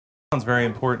Ultron's very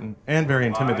important and very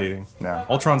intimidating. Yeah.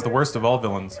 Ultron's the worst of all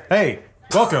villains. Hey,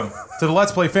 welcome to the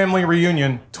Let's Play Family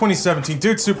Reunion 2017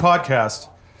 Dude Soup Podcast.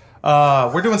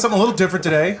 We're doing something a little different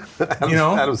today.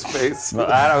 Adam's face.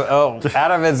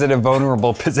 Adam is in a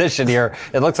vulnerable position here.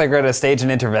 It looks like we're going to stage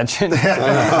an intervention.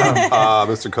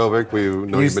 Mr. Kovic, we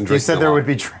know you've been drinking. You said a there lot. would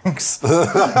be drinks.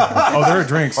 Oh, there are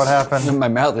drinks. What happened? My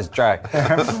mouth is dry.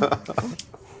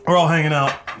 We're all hanging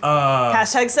out.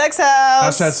 Hashtag sex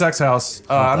house. Hashtag Sex House.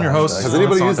 I'm your host. Has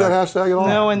anybody used that hashtag at all?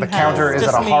 No one The has. counter is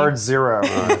Just at a me. hard 0.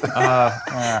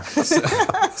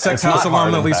 Sex House not alum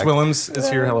hard, in Elise fact. Willems is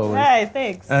here. Hello, Elise. Hey,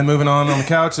 thanks. And moving on the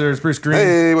couch, there's Bruce Green.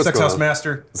 Hey, what's Sex going House on?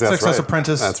 Master. That's Sex House right.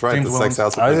 Apprentice. That's right. James The Willems.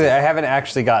 Sex House. I haven't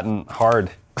actually gotten hard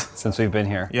since we've been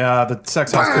here. Yeah, the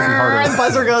Sex House could be And harder.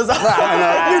 buzzer goes off.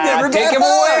 You never take him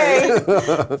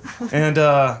away. And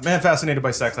man fascinated by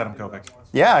sex, Adam Kovic.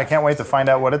 Yeah, I can't wait to find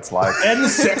out what it's like. And the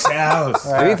Sex House.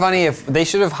 It'd be funny if they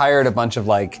should have hired a bunch of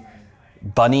like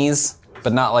bunnies,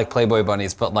 but not like Playboy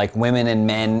bunnies, but like women and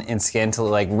men in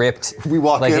scantily ripped. We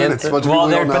walk like in and it's a bunch of people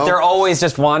we don't but know. they're always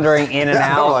just wandering in and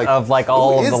Yeah, out like, of like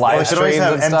all who of is the that? live We should always streams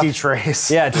have and stuff. empty trays.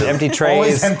 Yeah, just empty trays.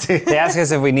 Always empty. They ask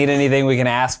us if we need anything, we can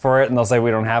ask for it, and they'll say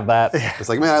we don't have that. It's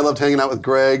like, man, I loved hanging out with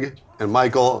Greg and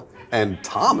Michael and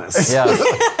Thomas. Yeah.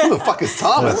 Who the fuck is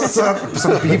Thomas? Some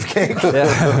beefcake.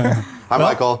 Yeah. Hi,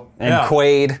 Michael. And Yeah.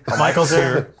 Quaid. Michael's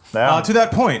here. Yeah. To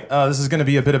that point, this is going to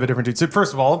be a bit of a different dude. So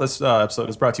first of all, this episode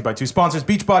is brought to you by two sponsors,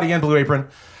 Beachbody and Blue Apron.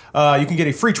 You can get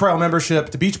a free trial membership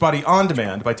to Beachbody on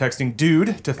demand by texting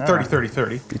DUDE to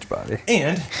 303030. Beachbody.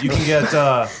 And you can get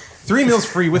 3 meals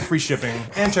free with free shipping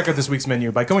and check out this week's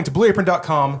menu by going to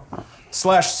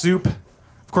blueapron.com/soup.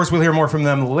 Of course, we'll hear more from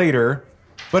them later.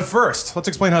 But first, let's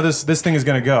explain how this thing is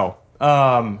going to go.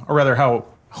 Or rather, how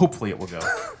hopefully it will go.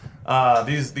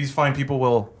 These fine people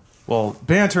will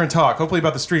banter and talk, hopefully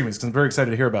about the streamings, because I'm very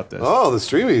excited to hear about this. Oh, the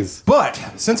streamies. But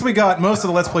since we got most of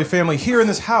the Let's Play family here in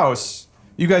this house,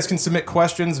 you guys can submit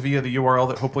questions via the URL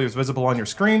that hopefully is visible on your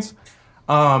screens.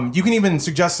 You can even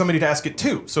suggest somebody to ask it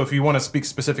to. So if you want to speak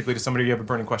specifically to somebody, you have a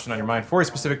burning question on your mind for a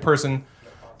specific person,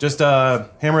 just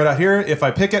hammer it out here. If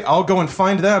I pick it, I'll go and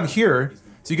find them here.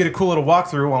 So you get a cool little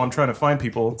walkthrough while I'm trying to find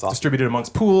people distributed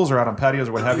amongst pools or out on patios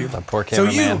or what have you. poor So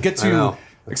you cameraman. get I to know.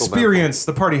 I feel bad. experience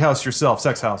the party house yourself,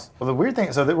 Sex House. Well, the weird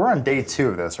thing, so that we're on day 2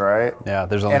 of this, right? Yeah,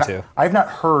 there's only And 2. I've not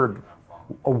heard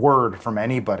a word from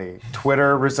anybody.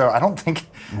 Twitter, Rizzo, I don't think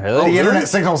Really? the internet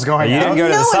signal's going You out. didn't go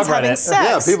to no the one's having subreddit.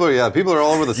 sex. People are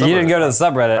all over the subreddit. You didn't go to the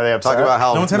Are they subreddit. upset? Talk about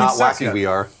how No one's having not sex wacky yet. we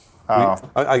are. Oh.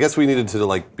 I guess we needed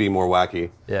to be more wacky.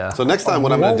 Yeah. So next time,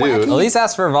 what I'm gonna do? At least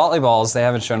ask for volleyballs. They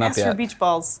haven't shown up Ask for yet. beach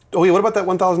balls. Oh yeah, what about that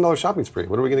 $1,000 shopping spree?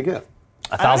 What are we gonna get?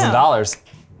 $1,000. I I was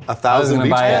 1,000 gonna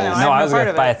beach buy balls. it. I No, haven't I was heard gonna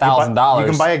of buy it. $1,000. You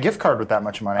can buy a gift card with that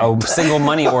much money. a single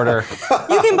money order.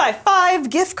 You can buy 5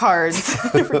 gift cards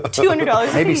for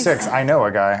 $200 Maybe apiece. 6. I know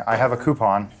a guy. I have a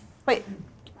coupon. Wait.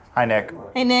 Hi, Nick.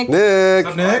 Hey, Nick.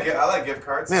 Nick. Nick? I like gift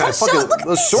cards. Man, I fucking, look at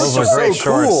those shorts Those are are great so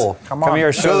shorts. cool. Come on. Come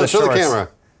here, show the Show the shorts. camera.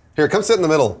 Here, come sit in the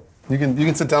middle. You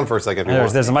can sit down for a second. If you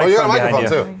There's want. a Oh, you got a microphone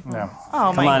microphone behind too.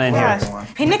 Oh, my on in here. gosh.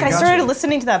 Hey, Nick, I started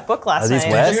listening to that book last Are these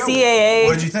night. wet? CAA.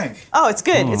 What did you think? Oh, it's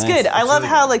good. It's nice. good. I love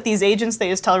how these agents, they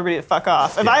just tell everybody to fuck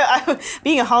off. If I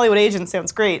being a Hollywood agent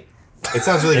sounds great. It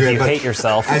sounds really If great. you but hate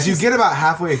yourself. as you get about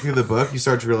halfway through the book, you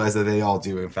start to realize that they all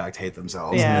do, in fact, hate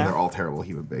themselves. Yeah. And they're all terrible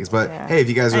human beings. But Yeah. hey, if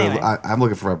you guys are, Anyway. I'm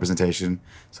looking for representation.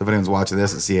 So if anyone's watching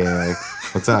this at CAA,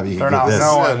 what's up? You can They're get not. this.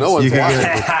 No Yeah, one. no one's You can watching.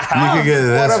 get, you can get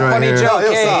this What a right funny here. joke.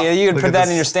 Yo, stop. Hey, you Look could at put that this.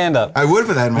 in your stand-up. I would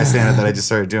put that in my stand-up that I just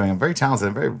started doing. I'm very talented.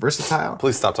 I'm very versatile.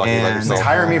 Please stop talking about And- yourself.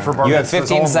 Hire me for bar You have mitzvahs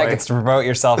 15 only. seconds to promote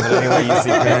yourself in any way you see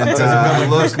fit.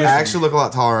 And I actually look a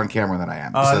lot taller on camera than I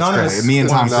am. So that's Anonymous. great. Me and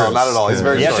Tom No, Cruise. not at all. He's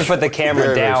very You have to short. put the camera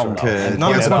Very, very down. short. though, and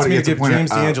Anonymous put it wants up. me to Get to give point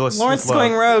James out. DeAngelis Lawrence his is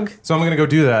going love. rogue. So I'm going to go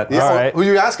do that. Yeah, All right. Who are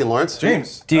you asking, Lawrence?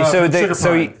 James. Do you- so they- Sugar so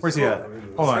Pie. you- Where's he at?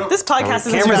 Hold on. This podcast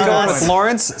is Camera's going with us.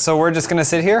 Lawrence, so we're just gonna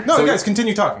sit here? No, you guys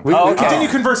continue talking. Oh, okay. Continue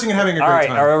conversing and having a great All right,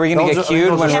 time. are we gonna Don't get ju- cued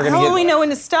don't when just- we're How gonna will we get... know when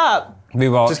to stop? We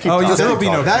won't. Just keep Oh, talking. there will be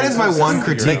no. That is my one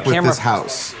critique with Camera- this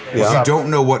house. Yeah. You don't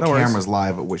know what worries. camera's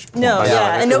live at which point. No,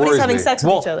 yeah, it and nobody's worries having me. sex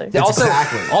with each other. Also,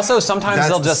 Exactly. also sometimes That's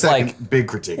they'll the just second like big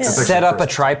critique. That's actually set the up a first.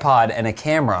 tripod and a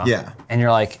camera. Yeah. And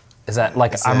you're like, is that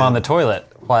like I'm it. on the toilet?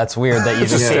 Well, that's weird that you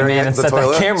just came staring in at and the set that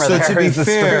toilet? camera So there. to be Is this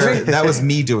fair, weird? that was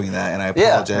me doing that, and I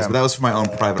Yeah. apologize. But that was for my own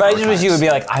private. But I just wish you would be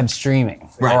archives. like, I'm streaming,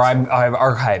 Right. or I'm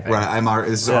archiving. Right,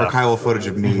 this is Yeah. archival footage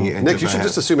of me. And Nick, you should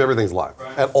just assume everything's live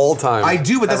at all times. I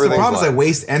do, but that's the Everything's problem. Is I live.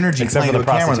 waste energy Except playing for to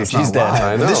the a camera that's prostitute. not She's dead. live.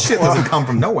 I know. This shit doesn't come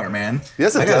from nowhere, man.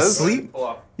 Yes, it I gotta does. sleep.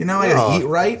 You know, I gotta eat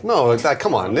right. No,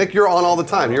 come on, Nick. You're on all the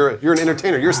time. You're an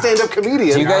entertainer. You're a stand-up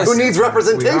comedian you guys- who needs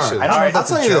representation. I don't know if I'll that's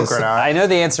tell a you joke this. or not. I know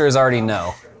the answer is already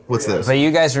no. What's this? But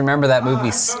you guys remember that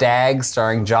movie Stag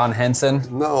starring John Henson?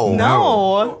 No.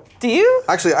 No. Do you?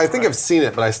 Actually, I think I've seen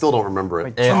it, but I still don't remember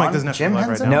it. Oh, Mike doesn't have Jim to live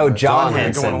Henson? right now. No, John John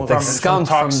Henson. Henson. The From scum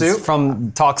Talk Soup?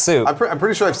 from Talk Soup. I'm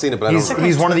pretty sure I've seen it, but I don't remember.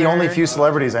 He's one of the only few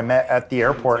celebrities I met at the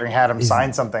airport and had him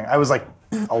sign something. I was like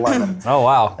 11. Oh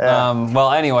wow.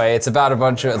 Well, anyway, it's about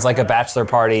it's like a bachelor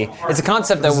party. It's a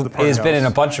concept that party has been in a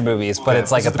house. bunch of movies, but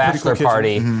it's like this a is the pretty bachelor cool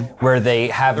party where they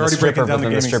have the already stripper, breaking down but the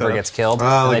then the gaming stripper setup. gets killed. Oh,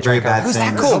 and like they very drink bad Who's that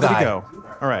things. cool Where did he guy? go?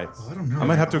 All right. I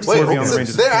might have to Wait, explore beyond the range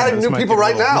of they're adding new people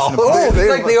right now. Oh, They- it's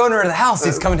like the owner of the house.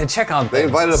 He's coming to check on They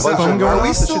things. invited a bunch phone of. going Are off? we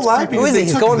This still shit's live? creepy. Who is he? They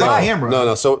He's took going the by. camera.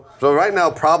 No. So right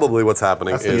now, probably what's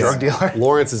happening the is drug dealer.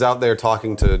 Lawrence is out there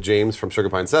talking to James from Sugar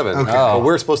Pine 7. Okay. But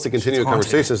we're supposed to continue a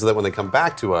conversation so that when they come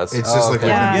back to us, It's just like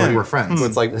okay. we're friends.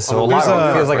 it's like So a lot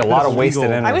of, feels like a lot of wasted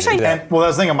legal- energy. I wish I- there. And well, I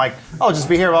was thinking, I'm like, I'll just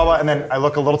be here, blah blah. And then I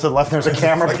look a little to the left, and there's a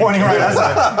camera pointing right at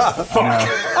us. Fuck.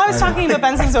 I was talking about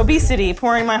Benson's obesity,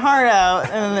 pouring my heart out,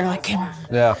 and then they're like, camera.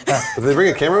 Yeah. Did they bring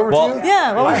a camera over Well, to you?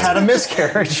 Yeah, what I was had a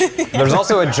miscarriage. There's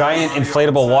also a giant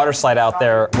inflatable water slide out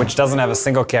there which doesn't have a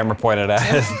single camera pointed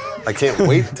at it. I can't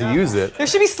wait to use it. There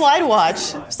should be Slide Watch.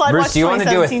 Slide Bruce, Watch do you want to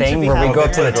do a 2017 should thing be where we go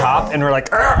happening. to the top and we're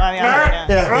like, "Arr!" I mean, I don't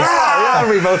know. Ah,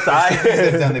 we both die.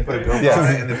 Then they put a GoPro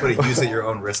on it and they put a use at your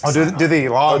own risk. Oh, do the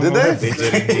long? Did they? They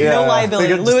did indeed. No liability.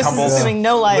 They just Lewis tumble. is assuming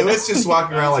no liability. Lewis just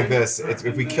walking around like this. If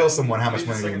we kill someone, how much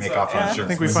money do we make off the insurance? I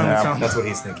think we finally found That's what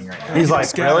he's thinking right now. He's like,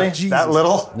 Scared. really? Jesus. That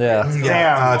little? Yeah.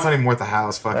 Damn. It's not even worth the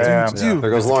house. Fuck it. Damn. Dude, There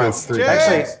goes Lawrence.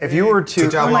 Actually, if you were to,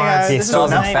 Good job, Oh my God, Lawrence. He this still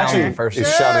is hasn't a found nightmare. me first.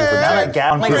 He's shouting for now that Jack.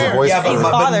 Gavin Like, puts his voice, Yeah, He's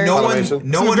but father. no Automation. one,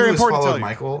 no Something one very who has important to followed tell you.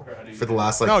 Michael for the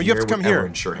last like No, you year have to come would ever here.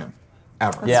 insure him.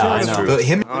 Ever. Yeah, I know. But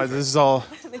him. This is all.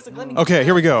 Okay,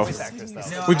 here we go.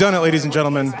 We've done it, ladies and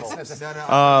gentlemen.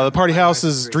 The party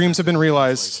house's dreams have been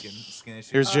realized.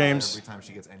 Here's James.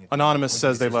 Anonymous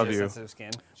says they love you.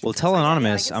 Well, tell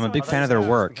Anonymous I'm a big fan of their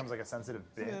work. becomes like a sensitive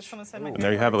bitch. Someone said my And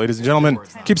there you have it, ladies and gentlemen.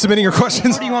 Keep submitting your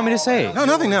questions. What do you want me to say? No,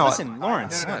 nothing now. Listen,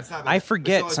 Lawrence, I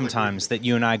forget sometimes that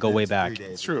you and I go way back.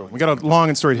 It's true. We got a long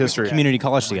and storied history. Community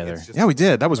college together. Yeah, we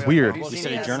did. That was weird. We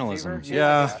studied journalism. Do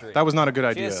Yeah, that was not a good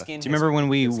idea. you remember when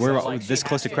we were this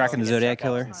close to cracking the Zodiac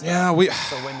Killer? Yeah, we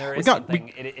When there we is got.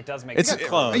 something, it does make It's sense.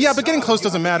 close. yeah, but getting close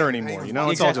doesn't matter anymore. You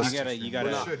know, it's all Exactly. just You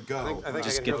gotta Should go.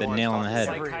 just get the nail on the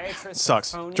head.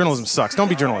 sucks. Journalism sucks. Don't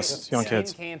be journalists, young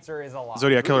kids.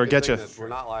 Zodiac Killer, get you. We're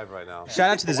not live right now. Shout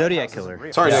out to the Zodiac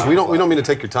Killer. Sorry, Nick. We don't mean to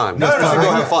take your time. No, no, go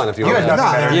no. have fun if you You want. had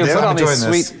nothing better You to do. put on I'm these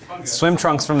enjoying sweet swim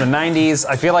trunks from the 90s.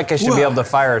 I feel like I should be able to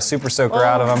fire a super soaker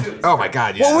out of them. Oh my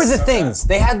God! Yes. What were the things?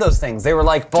 They had those things. They were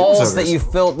like balls that you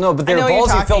filled. No, but they I were know what you're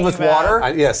balls you filled with talking about.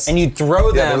 water. Yes. And you throw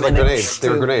Yeah, they them. were like and grenades. They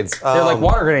were grenades. They're like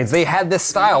water grenades. They had this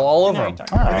style all over them.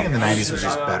 I think in the '90s was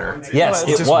just better. Yes,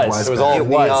 it just was. was It was all It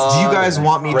was. neon. Do you guys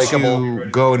want me breakable. to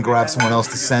go and grab someone else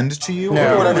to send to you?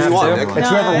 No. Or- Whatever you want, Nick. It's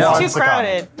whoever No, wants it's to too come.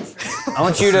 crowded. I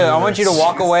want you to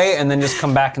walk away and then just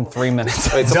come back in 3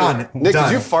 minutes. Wait, somebody- Done. Nick, Done.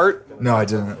 did you fart? No, I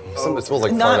didn't. It smells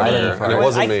like Not fart me. in there, and it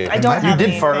wasn't me. I don't You have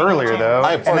did fart anything. earlier though.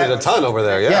 I And farted that- a ton over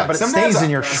there. Yeah. Yeah, but it stays in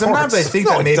your shorts. Sometimes I think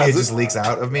No, that it maybe it doesn't. just leaks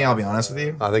out of me. I'll be honest with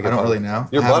you. I think it don't probably- really know.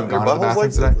 Your I haven't butt- your gone to the butthole's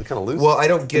bathroom like today. kinda loose? Well, I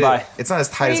don't get Goodbye. it. It's not as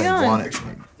tight as Where are I you want going? it to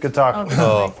be. Good talk.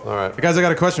 Oh, all right. Guys, I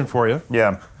got a question for you,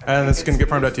 Yeah. and it's gonna get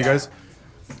farmed out to you guys.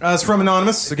 It's from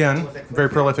Anonymous again. Very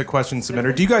prolific question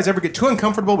submitter. Do you guys ever get too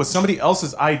uncomfortable with somebody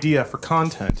else's idea for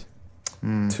content?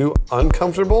 Too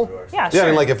uncomfortable? Yeah, Yeah, I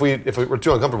mean, sure. like if we're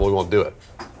too uncomfortable, we won't do it.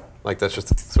 Like that's just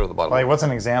sort of the bottom Like, line. what's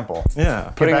an example?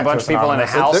 Yeah. Putting a back to bunch of us, people in a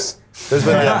Anonymous. house. There's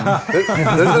been there's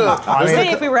been a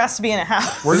Say if we were asked to be in a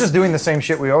house. We're just doing the same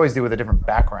shit we always do with a different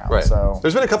background. right. So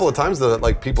There's been a couple of times that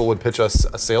like people would pitch us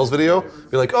a sales video,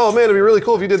 be like, "Oh man, it'd be really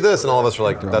cool if you did this," and all of us are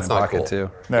like, "That's not pocket cool. too.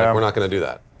 Like, Yeah. we're not going to do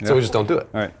that." So we just don't do it.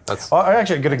 All right. That's Well,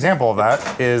 actually, a good example of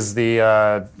that is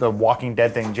the Walking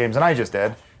Dead thing James and I just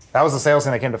did. That was the sales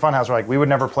thing that came to Funhouse. We're like, we would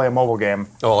never play a mobile game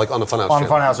like on the Funhouse. on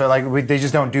channel. Funhouse. They're like, they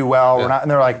just don't do well. Yeah. We're not,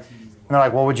 and they're like, well,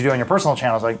 what would you do on your personal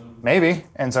channel? I was like, maybe.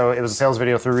 And so it was a sales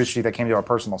video through Rooster Teeth that came to our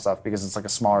personal stuff because it's like a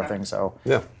smaller thing. So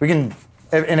Yeah. we can.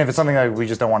 And if it's something that we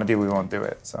just don't want to do, we won't do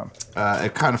it. So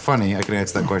Kind of funny. I can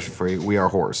answer that question for you. We are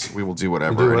horse. We will do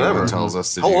whatever, do whatever. anyone tells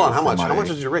us to Hold do. on, how for much? How money. much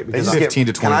is your rate? They just Because get-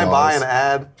 $15 to $20. can I buy an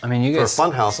ad? I mean, you guys- for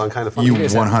Funhouse on Kind of Funny. You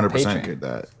guys have 100% Patreon. get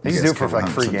that. They just guys do it for, could like,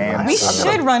 free 100% do games. that. We So-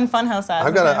 should run Funhouse ads.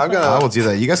 I've got I will do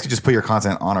that. You guys could just put your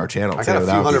content on our channel got too. a few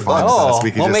That would be hundred fun. bucks. Oh,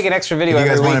 We could we'll just- make an extra video If you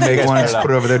guys every want week. to You make guys one, put it just up.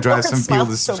 put it over there. Drive some people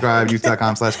to smells so subscribe.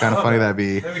 YouTube.com/kindoffunny. That'd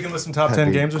be. Maybe we can list some top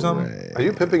 10 games or something. Are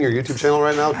you pimping your YouTube channel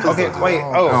right now? Please Okay, don't. wait.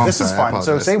 Oh, I'm This is sorry, I fun.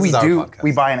 So apologize. say This is our podcast.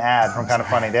 we buy an ad from Kind of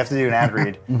Funny. They have to do an ad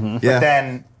read. Yeah. But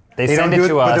then They They send don't it do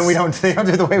to it, us. but then we don't. They don't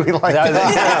do it the way we like. They it. send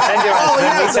it to us.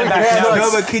 Then we send back notes.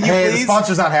 No, but can you Hey, the please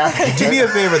sponsor's not happy. do me a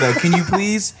favor though? Can you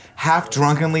please half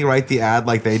drunkenly write the ad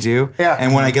like they do? Yeah.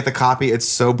 And when I get the copy, it's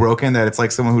so broken that it's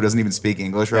like someone who doesn't even speak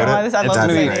English wrote Oh, it. this- I It's love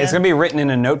gonna, this be, idea. it's gonna be written in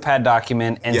a notepad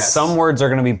document, and Yes. some words are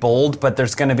gonna be bold, but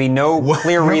there's gonna be no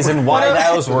clear reason why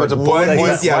those words. What What needs-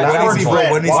 needs, yeah, why what that needs to be word's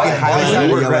bold, what needs to be Why- why is that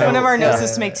highlighted? word yellow. red? One of our notes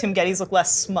is to make Tim Geddes look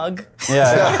less smug.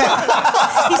 Yeah.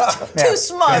 He's too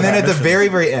smug. And then at the very,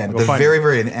 very end, the find very,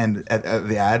 very end of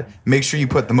the ad, make sure you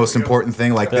put the most important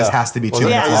thing, like this Yeah. has to be 2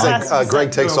 Yeah, minutes it's long. like- Like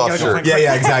Greg takes off shirt.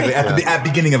 Yeah, exactly. At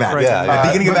beginning of ad. Yeah, yeah. At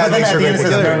beginning of But ad, then make at sure the end it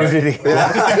Greg says takes no it.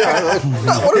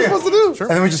 nudity. What are we supposed to do? And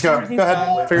then we just go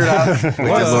ahead, figure it out. Wait, did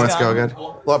Lawrence go good?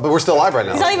 Well, but we're still live right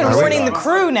now. He's not even warning the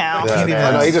crew now. Yeah, even-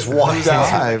 I know, he just walked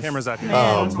out. Live. Cameras out here.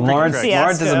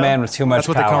 Lawrence is a man with too much That's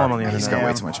what they power. call him on the He's internet. got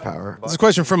way too much power. This is a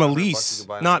question from Elise,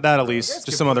 not that Elise,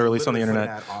 just some other Elise on the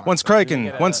internet. Once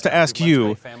Kraken wants to ask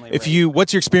you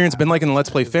what's your experience been like in the Let's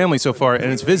Play family so far,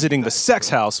 and it's visiting the sex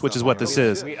house, which is what this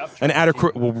is, an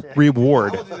adequate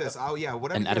reward.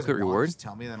 An adequate reward?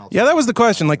 Yeah, that was the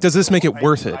question. Like, does this make it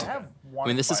worth it? I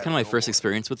mean, this is kind of my first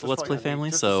experience with the Let's Play family,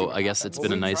 so I guess it's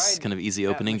been a nice kind of easy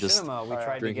opening, just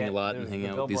drinking a lot and hanging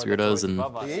out with these weirdos and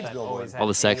all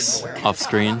the sex off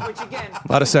screen. A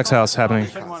lot of sex house happening.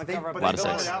 A lot of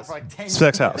sex.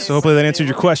 Sex house. So hopefully that answered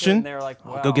your question.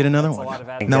 I'll go get another one.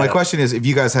 Now my question is, if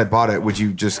you guys had bought it, would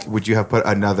you have put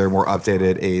another more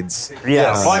updated AIDS?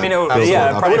 Yeah. Well, I mean, Absolutely.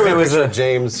 yeah, I probably if would it was picture a.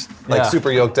 James like Yeah.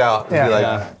 super yoked out and Yeah. be like,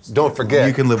 Yeah. don't forget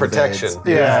You can live with protection. AIDS.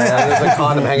 Yeah. There's a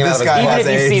condom hanging out of This his guy Even has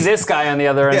if you see AIDS. this guy on the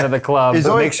other end of the club, It's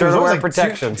make sure it was to always wear like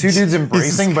protection. Two dudes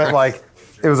embracing, but like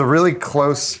it was a really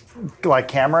close like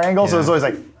camera angle, so it was always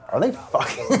like, are they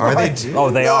fucking? Are they? Oh,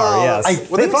 they are. Yes.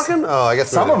 Were they fucking? Oh, I guess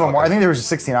Some of them were. I think they were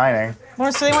just 69ing.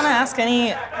 Lawrence, do they want to ask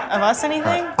any of us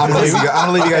anything? I'm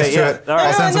gonna leave you guys to it. all right.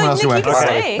 I'll send someone else your way. Nick, you can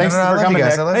stay. Thanks No, I for love coming, you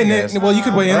guys. Nick. I love Hey, you Nick, guys. well, you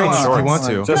could weigh in on this if you want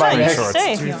to. Just No, buy you me can shorts.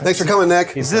 stay if you want. Thanks for coming,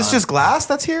 Nick. Is this just glass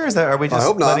that's here? Is that are we just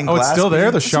hope not. letting Oh, glass? it's still be-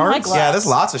 there? The my shards? glass. Yeah, there's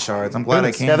lots of shards. I'm glad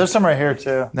I came. Yeah, there's some right here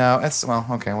too. No, it's well,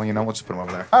 okay. Well, we'll just put them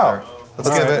over there. Oh. Let's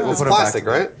give it. We'll It's put plastic, it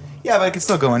back. right? Yeah, but it can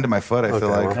still go into my foot. I feel Okay,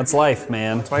 like. well. That's life,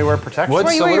 man. That's why you wear protection. What,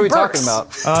 Why you so wear what are we your talking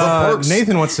Birks? about?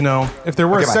 Nathan wants to know if there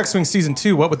were a Okay, Sex Swing season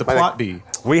 2, what would the Bye, plot Nick. be?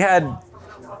 We had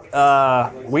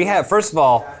first of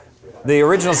all, the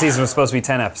original season was supposed to be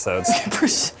 10 episodes.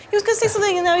 He was gonna say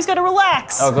something and now he's got to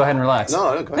relax. Oh, go ahead and relax. No,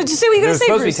 go ahead. Did you say what you There were was gonna say,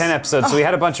 supposed to be Bruce? 10 episodes, so we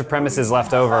had a bunch of premises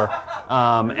left over,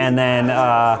 and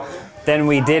then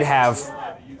we did have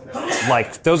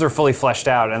like those are fully fleshed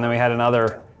out, and then we had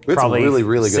another We had some probably really,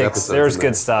 really good 6. episodes. There was in good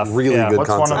there. stuff. Really yeah. good What's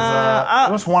one of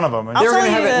content. what's one of them? They I'll were gonna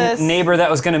tell have you a this. neighbor that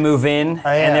was gonna move in,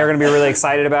 yeah. and they were gonna be really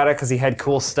excited about it because he had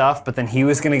cool stuff, but then he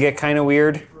was gonna get kind of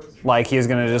weird. Like he was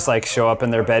gonna just like show up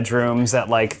in their bedrooms at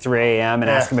like 3 a.m.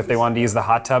 and ask them if they wanted to use the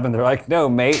hot tub, and they're like, "No,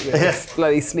 mate, we're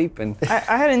bloody sleeping."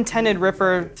 I had intended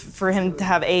Ripper for him to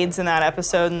have AIDS in that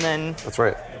episode and then That's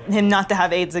right. him not to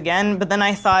have AIDS again. But then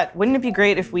I thought, wouldn't it be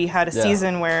great if we had a Yeah.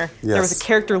 season where there was Yes. a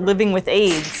character living with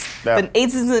AIDS, Yeah. but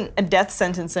AIDS isn't a death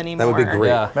sentence anymore. That would be great.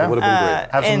 Yeah. That would have been great.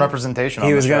 Have some and representation. He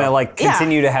on was the gonna show. like Yeah.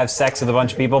 continue to have sex with a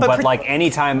bunch of people, but pro- like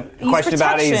anytime Use question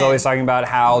about it, he's protection. always talking about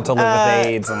how to live with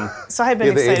AIDS and So I had been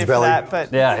You have the AIDS excited for belly. that,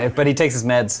 but yeah, but he takes his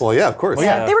meds. Well, yeah, of course.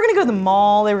 yeah. they were gonna go to the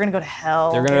mall. They were gonna go to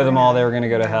hell. They're gonna go to the mall. They were gonna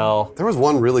go to hell. There was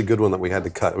one really good one that we had to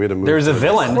cut. We had to move. There was a to-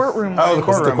 villain. courtroom. Oh, the one. Was it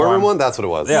courtroom the courtroom one. one? That's what it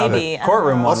was. Yeah, Maybe. the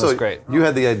courtroom one Also, was great. you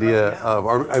had the idea of,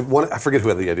 or I forget who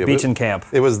had the idea. but Beach it- and camp.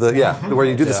 It was where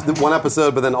you do this Yeah. one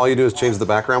episode, but then all you do is change the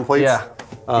background plates. Yeah.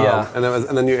 Yeah. And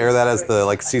then you air that as the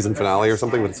like season finale or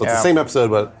something. So it's Yeah. the same episode,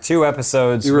 but 2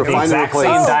 episodes, You the refine the exact place.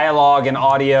 same Oh. dialogue and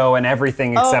audio and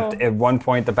everything, except Oh. at one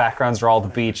point the backgrounds are all the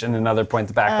beach, and another point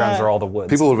the backgrounds are all the woods.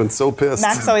 people would have been so pissed.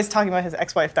 Max always talking about his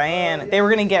ex-wife Diane. They were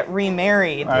gonna get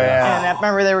remarried, yeah. and I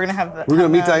remember they were gonna have. We're gonna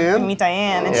meet Diane? Meet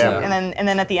Diane, and, Yeah. and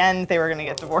then at the end they were gonna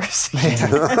get divorced.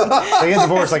 They get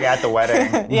divorced like at the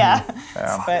wedding. yeah.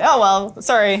 But oh well,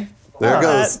 sorry. there it about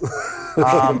goes.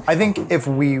 that. I think if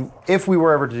we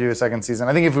were ever to do a second season,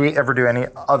 I think if we ever do any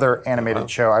other animated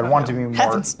show, I'd want it to be more.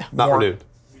 Heavens no. Not more- renewed.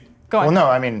 Go on. Well, no,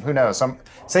 I mean, who knows? Some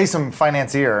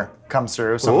financier comes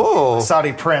through, some Whoa.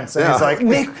 Saudi prince, and Yeah. he's like,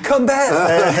 Nick, come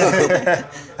back.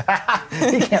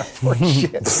 he can't afford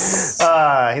shit. He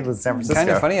lives in San Francisco. Kind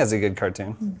of funny has a good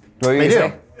cartoon. What were you They do.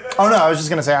 saying? Oh no, I was just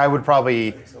gonna say I would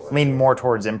probably lean more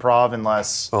towards improv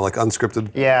unless. Oh, like unscripted.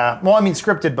 Yeah, well, I mean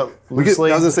scripted, but We could, I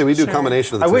loosely. was gonna say we do a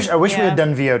combination of the I two. wish we Yeah. had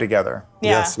done VO together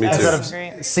Yeah, Yes, me too. instead that's of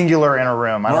great. singular in a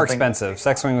room. I More don't think- expensive.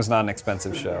 Sex Swing was not an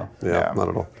expensive show. Yeah, Yeah. not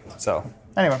at all. So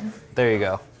Anyway, there you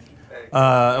go.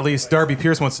 At least Darby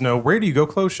Pierce wants to know, where do you go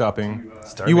clothes shopping?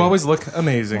 You always look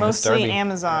amazing. Mostly Darby.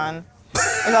 Amazon.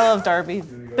 Like, I love Darby.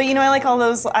 But I like all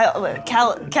those.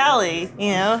 Cali,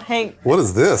 Hank. What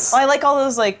is this? I like all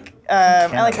those I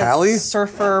like Cali? the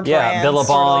surfer brands. Yeah,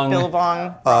 Billabong. Sort of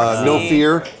like Billabong. No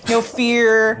Fear. No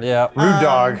Fear. Yeah. Rude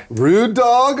Dog. Rude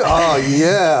Dog? Oh,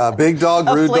 yeah. Big Dog,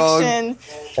 Rude Dog. Affliction.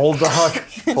 Old Dog.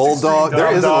 Old Dog.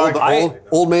 There is an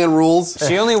old man rules.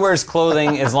 She only wears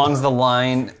clothing as long as the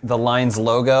line's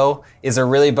logo is a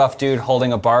really buff dude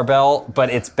holding a barbell, but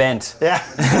it's bent. Yeah.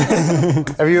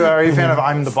 Are you a fan of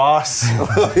I'm the Boss?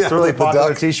 It's a really popular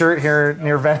duck. T-shirt here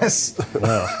near Venice.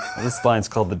 This line's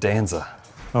called the Danza.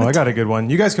 Oh, I got a good one.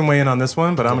 You guys can weigh in on this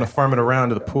one, but I'm going to farm it around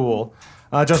to the pool.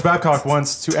 Josh Babcock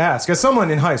wants to ask, as someone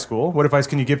in high school, what advice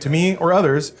can you give to me or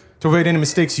others to avoid any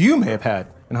mistakes you may have had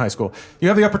in high school? You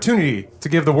have the opportunity to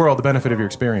give the world the benefit of your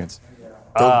experience.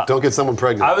 Don't get someone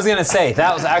pregnant. I was gonna say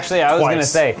that was actually I was gonna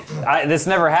say this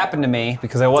never happened to me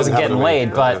because I wasn't Didn't happen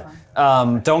getting to me.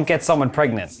 laid, but don't get someone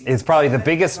pregnant. It's probably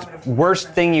the worst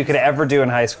thing you could ever do in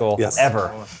high school. Yes.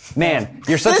 Ever. Man,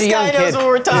 you're such This a young guy kid. knows what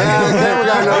we're talking about. Camera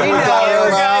guy knows what we're talking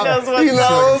Camera guy about. knows what He we're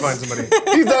knows. Find somebody.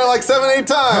 He's done it like 7-8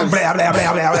 times.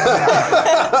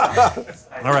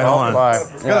 All right, hold on. Bye.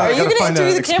 Are you gonna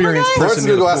interview the camera guy? Lawrence is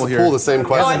going to go ask the pool the same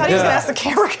question. Oh, I thought he was gonna ask the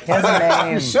camera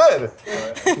guy. You should.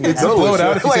 It's blow it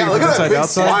out if you take it Look from at that inside big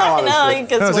outside. smile on No, his he face.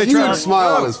 gets No, one they try job. Huge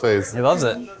smile on his face. He loves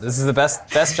it. This is the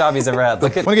best job he's ever had.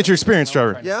 Look at I want to get your experience,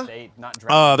 Trevor. Yeah?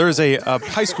 There is a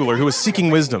high schooler who was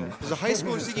seeking wisdom. There's a high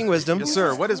schooler seeking wisdom. Yes,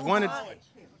 sir. What is one?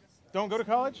 Don't go to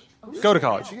college? Go to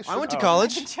college. I went to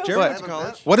college. Jeremy went to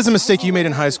college. What is a mistake you made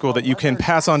in high school that you can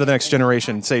pass on to the next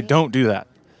generation? Say, don't do that.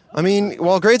 I mean,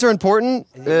 while grades are important,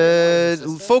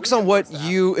 focus on what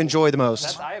you enjoy the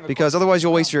most, because otherwise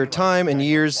you'll waste your time and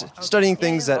years studying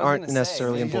things that aren't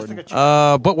necessarily important.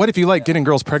 But what if you like getting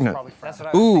girls pregnant?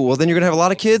 Ooh, well then you're gonna have a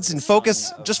lot of kids, and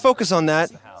just focus on that.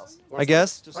 I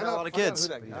guess. Just have a lot of kids.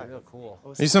 Are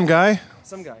you some guy?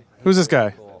 Some guy. Who's this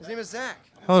guy? His name is Zach.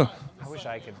 Hello. I wish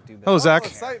I could do that. Hello, Zach.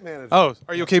 Site manager. Oh,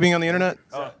 are you okay being on the internet?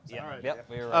 Yep.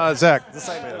 Zach.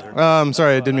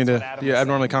 Sorry, I didn't mean to be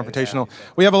abnormally confrontational.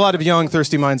 We have a lot of young,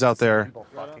 thirsty minds out there.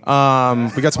 We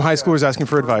got some high schoolers asking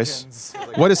for advice.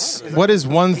 What is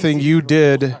one thing you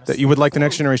did that you would like the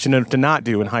next generation to not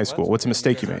do in high school? What's a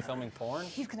mistake you made?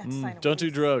 Don't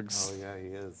do drugs. Yeah, he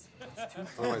is.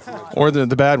 Or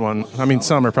the bad one? I mean,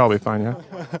 some are probably fine, yeah?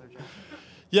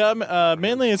 Yeah,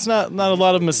 mainly it's not a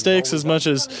lot of mistakes as much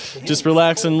as just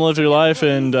relax and live your life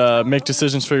and make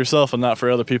decisions for yourself and not for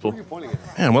other people.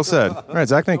 Man, well said. All right,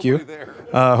 Zach, thank you.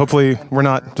 Hopefully we're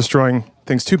not destroying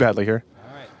things too badly here.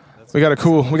 We got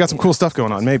some cool stuff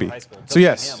going on, maybe. So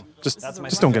yes, just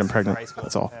don't get him pregnant.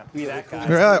 That's all.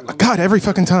 God, every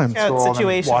fucking time. Yeah,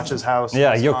 situation. Watch his house.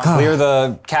 Yeah, you'll clear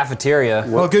the cafeteria.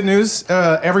 Well, good news.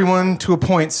 Everyone to a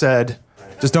point said,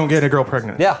 just don't get a girl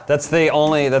pregnant. Yeah, that's the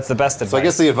best advice. So I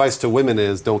guess the advice to women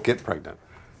is don't get pregnant.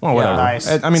 Well, whatever. Nice.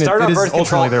 I mean, Start it on is birth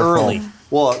control ultimately their early. fault.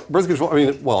 Well, birth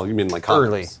control. You mean like condoms?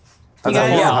 Early. That's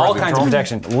Yeah, not all birth kinds of control.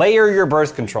 protection. Layer your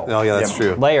birth control. Oh yeah, that's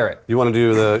true. Layer it. You want to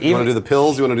do the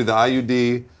pills? You want to do the IUD?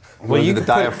 You Well, you do can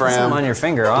the put diaphragm. something on your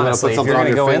finger, You wanna honestly. put If you're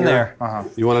something going to on go your in finger. there.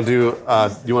 You want to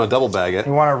do? You want to double bag it?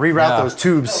 You want to reroute Yeah. those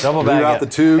tubes. Double bag Reroute it. the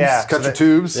tubes. Yeah, cut so your that-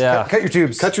 tubes. Yeah. Cut your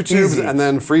tubes. Cut your tubes, Easy. and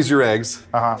then freeze your eggs.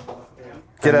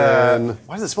 Get And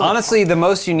why does it smell? Honestly, the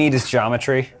most you need is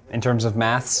geometry in terms of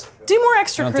maths. Do more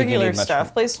don't think you need extracurricular much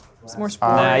stuff. Play more sports.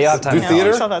 Nah, you'll have time. Do to theater?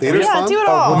 yourself out there. Theater's Yeah, fun? do it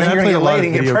all. I mean, I You're play a gonna lot get of laid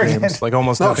and get video pregnant. games, like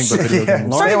almost nothing but video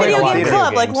games. Start a Lauren, video a lot game of club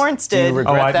video like games. Lawrence Do you did.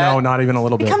 regret that? No, not even a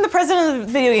little bit. Become the president of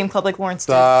the video game club like Lawrence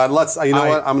did. Let's. You know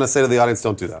what? I'm going to say to the audience,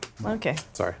 don't do that. Okay.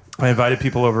 Sorry. I invited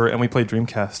people over and we played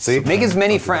Dreamcast. See? Make as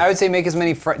many friends. I would say make as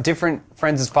many different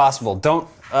friends as possible. Don't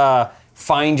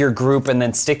find your group and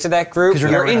then stick to that group. 'Cause you're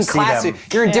never gonna see them.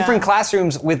 You're in Yeah. different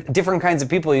classrooms with different kinds of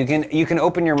people. You can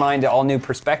open your mind to all new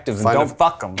perspectives and don't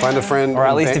fuck them. Find a friend. Or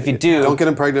at in least band- if you do, Don't get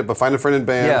them pregnant, but find a friend in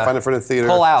band. Yeah. Find a friend in theater.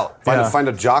 Pull out. Find Yeah. find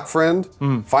a jock friend.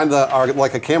 Find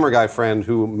like a camera guy friend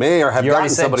who may or have You already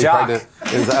gotten said somebody jock. pregnant.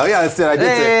 Oh yeah, I did say.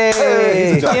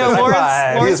 Hey. He's a jock. You know, High Lawrence,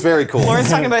 five. He Lawrence, is very cool. Lawrence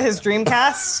talking about his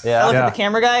Dreamcast. Yeah. I look Yeah. at the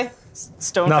camera guy.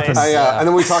 Stone Nothing. face. And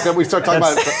then we start talking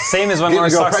about. same as when Getting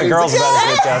Lawrence a girl talks to pregnant. girls about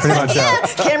his podcast. Pretty much,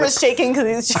 yeah. Camera's shaking because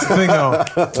he's just. The thing though,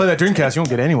 play that Dreamcast, you won't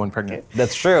get anyone pregnant.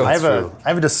 That's true. I have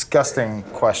a disgusting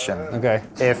question. Okay.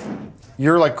 If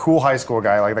you're like cool high school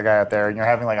guy, like the guy out there, and you're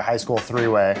having like a high school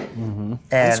three-way,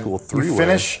 and school you three-way.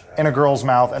 finish in a girl's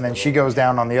mouth, and then she goes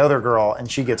down on the other girl, and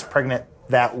she gets pregnant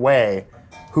that way,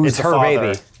 who's It's the her father?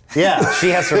 baby. Yeah.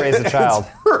 She has to raise a child.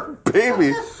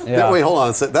 baby. Yeah. Wait, hold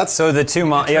on. That's So the two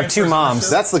moms. You have two moms.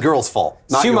 that's the girl's fault.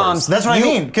 Not Two yours. moms. That's what I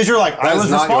mean. Because you're like, I That is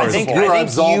was not yours. responsible. You are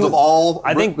absolved of all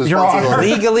I think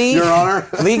responsibility. legally, Your Honor.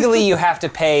 legally, you have to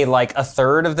pay like a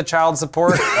third of the child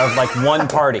support of like one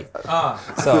party.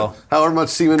 So However much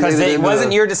semen made because it it into wasn't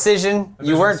the- your decision,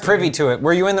 you weren't privy to it.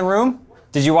 Were you in the room?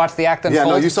 Did you watch the act unfold? Yeah,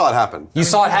 no, you saw it happen. You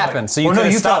saw it happen, so you Well, no,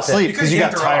 could've you fell stopped it. asleep because you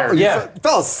got tired. Yeah.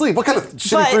 Fell asleep. What kind of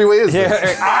shitty But- three-way is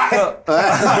this?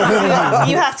 Yeah.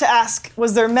 You have to ask,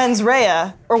 was there mens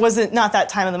rea, or was it not that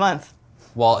time of the month?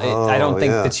 Well, I don't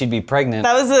think yeah. that she'd be pregnant.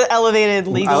 That was an elevated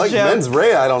legal I like joke. mens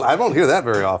rea. I don't hear that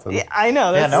very often. Yeah, I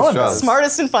know. That's no one does.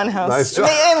 Smartest in Funhouse. Nice job.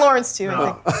 And Lawrence, too,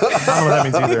 I think. I don't know what that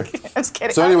means either. I'm just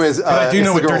kidding. So, anyways, I do it's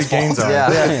know the what girl's dirty fault. gains are. Yeah.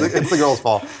 It's the girl's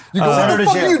fault. You go, send what her the to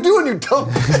fuck are jail. you doing, you dumb?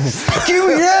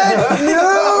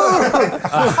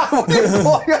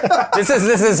 This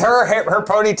is her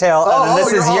ponytail, and then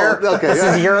this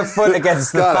is your foot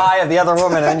against the Got it. thigh of the other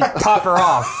woman, and then you pop her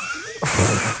off.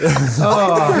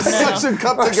 Suction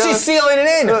cup together. She's sealing it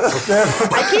in.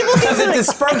 I keep looking Because for if the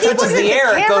sperm touches the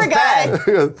air, it goes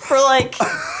bad. for like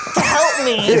to help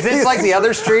me. Is this like the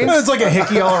other streams? It's like a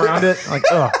hickey all around it. Like,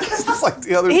 ugh. It's just like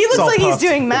the other. He looks all like he's puffed.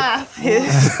 doing math.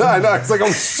 He's I know. It's like,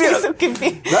 oh shit. so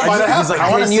confused. That might have He's like,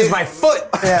 happened. I didn't use my foot.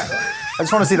 Yeah. I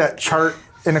just want to see that chart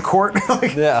in a court.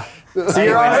 Like, Yeah. see,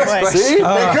 Your Honor? next question. See?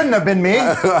 They couldn't have been me.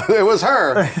 It was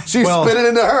her. She Well- spit it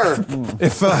into her.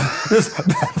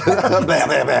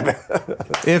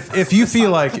 If you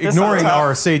feel like ignoring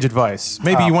our sage advice,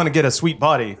 maybe you want to get a sweet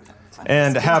body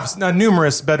and have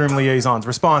numerous bedroom liaisons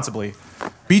responsibly,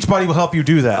 Beachbody will help you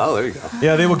do that. Oh, there you go.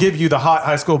 Yeah, they will give you the hot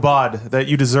high school bod that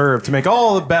you deserve to make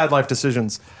all the bad life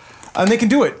decisions. And they can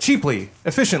do it cheaply,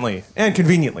 efficiently, and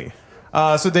conveniently.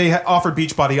 So they offer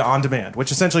Beachbody On Demand,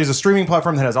 which essentially is a streaming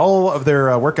platform that has all of their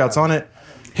workouts on it.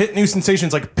 Hit new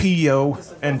sensations like PO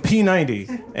and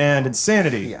P90 and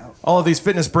Insanity. All of these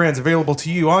fitness brands available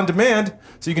to you on demand,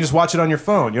 so you can just watch it on your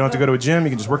phone. You don't have to go to a gym. You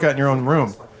can just work out in your own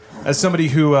room. As somebody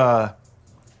who, I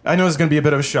know this is going to be a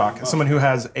bit of a shock, as someone who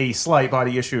has a slight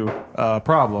body issue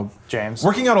problem. James.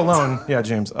 Working out alone, yeah,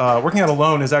 James. Working out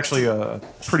alone is actually a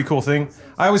pretty cool thing.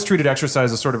 I always treated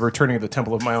exercise as sort of returning to the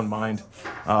temple of my own mind.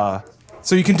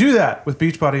 So you can do that with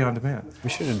Beachbody On Demand. We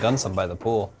should have done some by the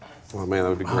pool. Oh man, that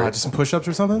would be great. Just some push-ups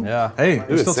or something? Yeah. Hey, Dude,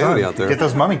 there's still insanity time. out there. Get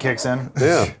those mummy kicks in.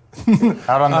 Yeah.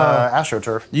 Out on the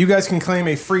AstroTurf. You guys can claim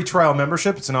a free trial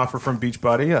membership. It's an offer from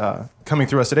Beachbody coming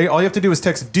through us today. All you have to do is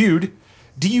text DUDE,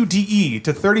 D-U-D-E,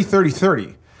 to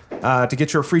 303030 to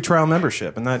get your free trial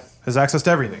membership, and that has access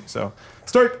to everything. So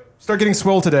start getting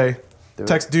swole today.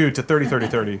 Text DUDE to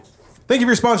 303030. Thank you for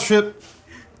your sponsorship.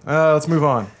 Let's move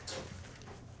on.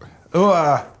 Oh,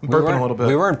 I'm burping a little bit.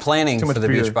 We weren't planning Too for much the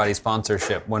beer. Beachbody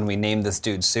sponsorship when we named this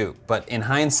dude Soup, but in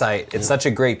hindsight, it's such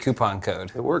a great coupon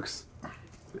code. It works.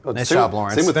 Oh, Nice same- job,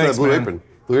 Lawrence. Same with Thanks, Blue man. Apron.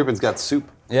 Blue Apron's got soup.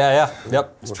 Yeah,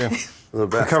 yep, it's true. The We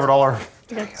best. covered all our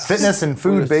fitness and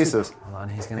food bases. Hold on,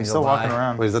 he's gonna He's go still by. walking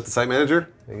around. Wait, is that the site manager?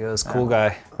 There he goes, cool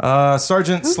guy.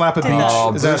 Sergeant Slap a Beach.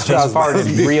 Oh, is Bruce that just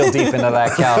farted real deep into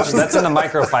that couch. That's in the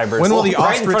microfibers. When will the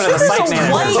right in front of the ostrich- site This is a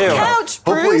manager white too? couch,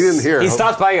 Bruce. Hopefully you didn't hear. He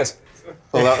stops by. He goes,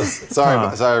 Oh, that was,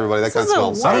 sorry, sorry everybody. That kind of is a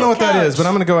smells. I don't know what that is, but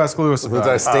I'm going to go ask Lewis Did about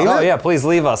I it. stain "Oh it? yeah, please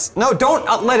leave us." No,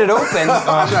 don't let it open.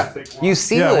 You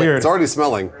seal Yeah, it. weird. It's already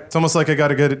smelling. It's almost like I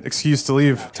got a good excuse to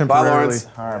leave temporarily. Lawrence.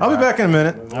 I'll be back in a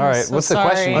minute. All right, what's the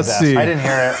question? Let's he's see. I didn't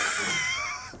hear it.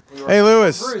 Hey,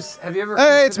 Lewis. Bruce, have you ever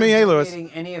Hey, it's me. Hey, Lewis. considered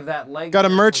donating any of that leg Got a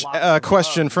merch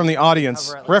question from the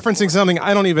audience referencing something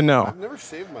I don't even know. Never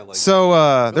shaved my leg.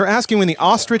 So they're asking when the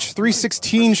Ostrich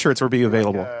 316 shirts will be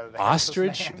available.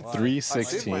 Ostrich Shaved my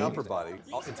 316. upper body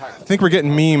entirely. I think we're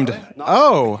getting memed.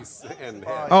 Oh, And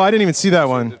I didn't even see that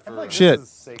one. Shit.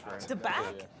 The back?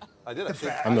 I did. I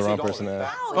shaved- I'm the I wrong shaved all person my to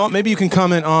back. ask. Well, maybe you can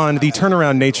comment on the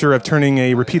turnaround nature of turning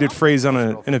a repeated phrase in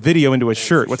a video into a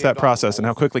shirt. What's that process, and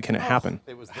how quickly can it happen?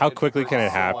 How quickly can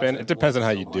it happen? It depends on how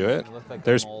you do it.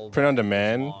 There's print on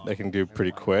demand that can do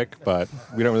pretty quick, but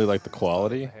we don't really like the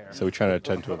quality, so we try to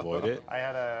tend to avoid it.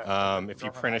 If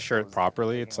you print a shirt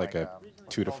properly, it's like a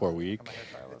 2 to 4 week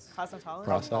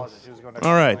process.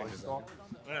 All right.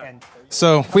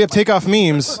 So if we have takeoff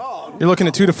memes, you're looking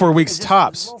at 2 to 4 weeks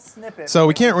tops. So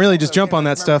we can't really just jump on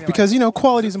that stuff because,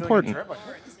 quality is important.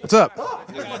 What's up?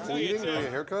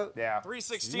 Haircut? Yeah.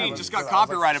 316 just got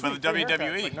copyrighted by the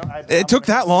WWE. It took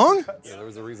that long? Yeah, there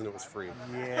was a reason it was free.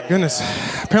 Goodness.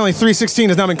 Apparently 316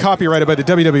 has not been copyrighted by the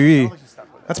WWE.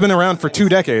 That's been around for 2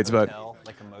 decades, but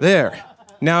there.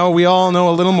 Now we all know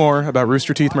a little more about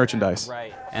Rooster Teeth merchandise.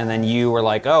 Right. And then you were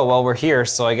like, "Oh, well, we're here,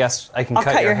 so I guess I can I'll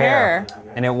cut your hair.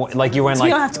 And you went So like, you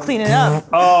don't have to clean it up.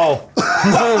 "Oh." It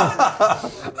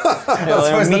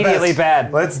was immediately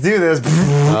bad. Let's do this.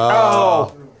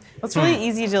 Oh. It's really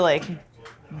easy to like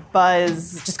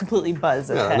buzz, just completely buzz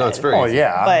a head. No, it's very. Oh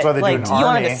yeah, But that's why they like do an you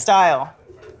wanted army. a style.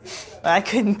 I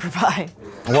couldn't provide.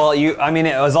 Well, I mean,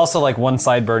 it was also like one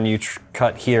sideburn you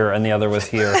cut here and the other was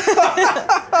here.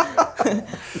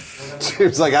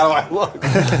 James like, how do I look?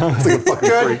 It's like a fucking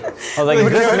freak. I was like,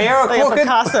 is this mirror Like a crooked?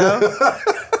 Picasso.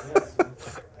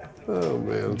 Oh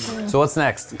man. So what's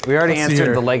next? We already Let's see answered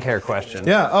here. the leg hair question.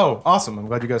 Yeah. Oh, awesome. I'm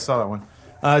glad you guys saw that one.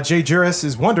 Jay Juris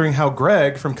is wondering how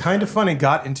Greg from Kinda Funny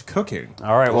got into cooking.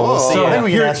 All right, well, we'll see. I think we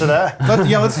can Here- answer that.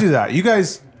 Let's do that. You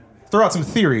guys throw out some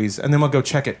theories, and then we'll go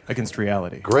check it against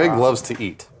reality. Greg loves to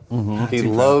eat. He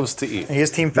loves to eat. He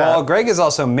is team fat. Well, Greg is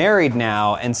also married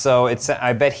now, and so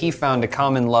I bet he found a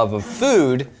common love of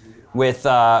food with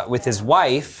his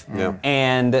wife, Yeah.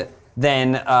 and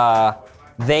then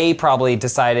they probably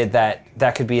decided that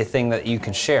could be a thing that you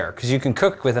can share because you can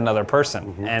cook with another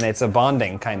person, and it's a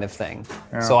bonding kind of thing.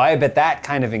 So I bet that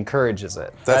kind of encourages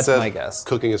it. That's said, my guess.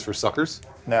 Cooking is for suckers.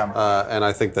 Yeah. And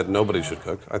I think that nobody should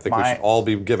cook. I think we should all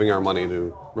be giving our money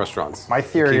to restaurants. My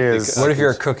theory is- What if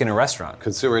you're a cook in a restaurant?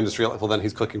 Consumer industry, well then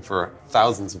he's cooking for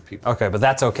thousands of people. Okay, but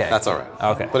that's okay. That's all right.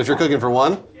 Okay. But if you're cooking for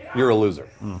one, you're a loser.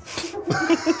 Does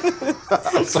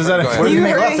that What do You you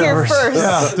make heard it here leftovers? first.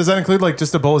 yeah. Does that include like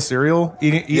just a bowl of cereal,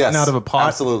 eating Yes, out of a pot?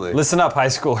 Absolutely. Listen up, high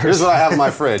schoolers. Here's what I have in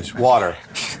my fridge: water.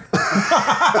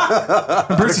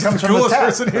 Bruce is the from the coolest tap.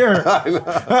 person here.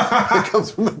 It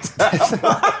comes from the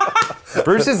tap.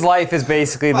 Bruce's life is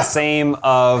basically the same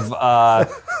of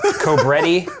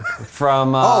Cobretti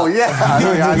from. Oh yeah. I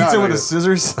know, Pizza I with know. the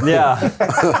scissors. Yeah.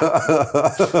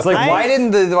 It's like why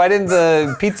didn't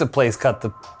the pizza place cut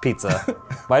the pizza?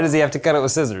 Why does he have to cut it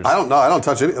with scissors? I don't know. I don't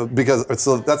touch it because that's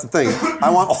the thing. I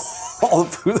want all the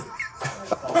food.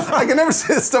 I can never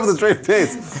say this stuff with a straight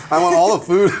face. I want all the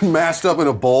food mashed up in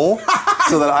a bowl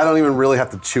so that I don't even really have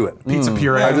to chew it. Pizza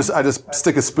puree. I just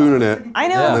stick a spoon in it. I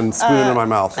know. And then spoon it in my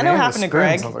mouth. I know what happened to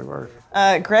Greg.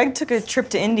 Greg took a trip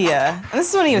to India, and this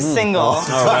is when he was single.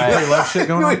 Pretty left shit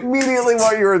going You on. immediately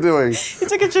what you were doing. He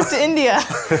took a trip to India,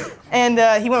 and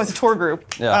he went with a tour group,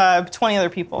 20 other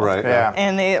people. Right. Yeah.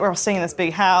 And they were all staying in this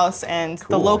big house, and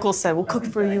the locals said, "We'll cook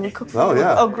for you. We'll cook for Oh, you.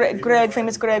 yeah. Oh, Greg,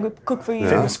 famous Greg, we'll cook for you.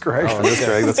 Famous Greg. Oh, this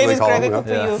Greg. That's what they Famous call Greg, him. we'll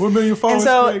cook yeah. for you." 1 million And followers,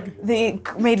 so Greg. they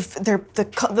made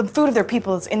the food of their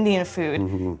people is Indian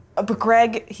food. But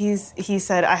Greg, he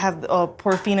said, "I have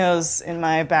Portofino's in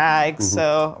my bag."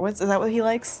 So is that what he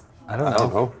likes? I don't I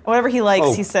don't know. Whatever he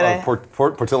likes, he said.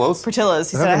 Portillo's?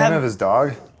 Portillo's. He Is said, that "I the name have of his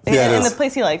dog? Yeah, it in the is.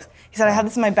 place he likes." He said, "I have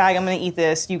this in my bag. I'm gonna eat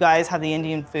this. You guys have the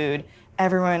Indian food."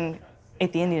 Everyone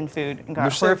ate the Indian food and got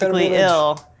You're so horrifically better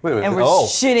ill. Wait a minute. And we're Oh.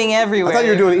 shitting everywhere. I thought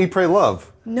you were doing Eat, Pray, Love.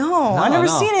 No, I've never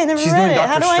no. seen it. Never She's read doing it. Dr.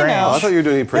 How do I Strange. know? I thought you were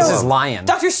doing Eat, Pray, This Love. is Lion.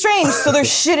 Doctor Strange. So they're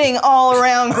shitting all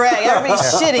around Greg. Everybody's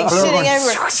shitting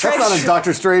everywhere. That's not a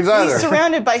Doctor Strange either. He's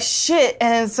surrounded by shit,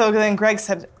 and so then Greg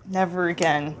said, "Never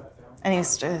again." And he's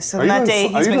so Are you from that doing, day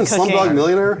are he's you been doing cooking. Slumdog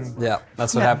Millionaire? Yeah,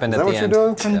 that's what happened Is at that the what end. you're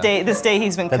doing? From this day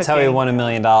he's been That's cooking. how he won $1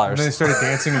 million. And then they started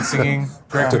dancing and singing.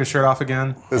 Greg took his shirt off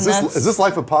again. Is that's- this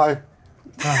Life of Pi?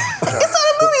 It's not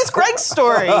a movie. It's Greg's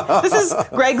story. This is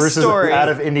Greg's Bruce is story. out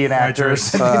of Indian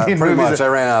actors. Pretty much. I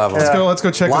ran out of them. Let's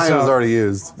go check this Lion out. was already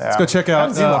used. Let's go check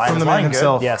out from the man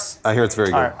himself. Yes. I hear it's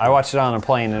very good. I watched it on a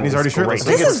plane and He's it was already shirtless.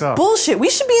 great. Let's This get is this out. bullshit. We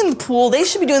should be in the pool. They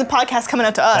should be doing the podcast coming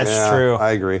out to us. That's true.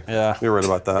 I agree. Yeah. You're right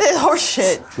about that. This is horse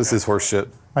shit. This is horse shit.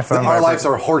 My phone Our vibrates. lives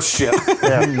are horse shit.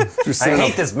 Yeah. I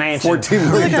hate this mansion.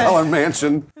 $14 million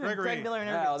mansion. Greg Miller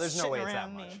and No, there's no shitting way it's that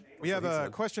around much. me. We have a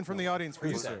question from the audience for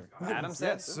you, sir. Adam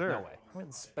said? Yes, sir. No way.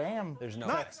 Spam. There's no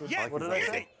Not way. yet. What did I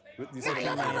say? You said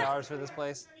 $10 million for this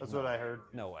place? That's what I heard.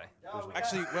 No way.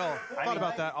 Actually, well, I thought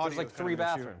about that. There's like 3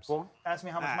 bathrooms. Well, ask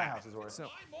me how much my house is worth.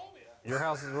 Your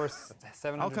house is worth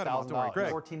I'll cut him off. Don't worry, $700,000.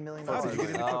 Greg. $14 million. How did you get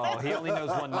into Oh, he only knows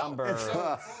one number.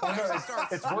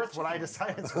 It's worth what I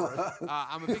decide it's worth.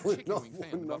 I'm a big chicken wing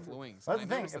fan of Buffalo Wings. That's the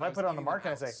thing. If I put it on the market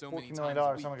and I say $14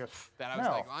 million, someone goes, that I was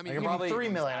no, like, I mean, I can probably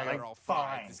 $3 million. I go,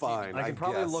 fine. Fine. I can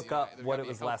probably guess. look up what it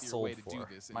was last sold for.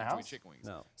 My house? Chicken wings.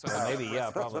 No. So Maybe,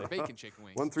 yeah, probably. Bacon chicken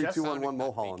wings. 13211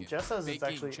 Mulholland. Jess says it's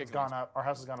Baking actually chicken gone up. Our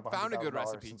house has gone up Found a good $100,000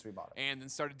 recipe since we bought it. and then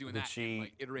started doing Did that. she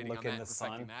like iterating look on in that, the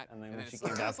perfecting sun, that, and then when she it's came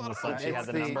like, back that's from a the lot of sun, fun. she had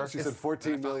the It's number? She said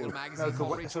 14 There's a million. little magazine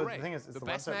called Race So to the thing Ray. is, it's The the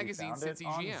best website we magazine found since it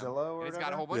on EGM. Zillow or And it's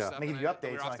got a whole bunch Yeah. of stuff. And they give you and updates. We're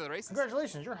I'm off like, to the races.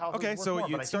 congratulations, your house Okay, is worth so more,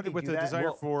 you but I started think with we the do that desire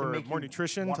to for make more you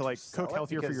nutrition want to like sell cook it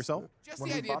healthier for because yourself. Just when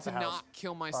the we idea bought to the house, not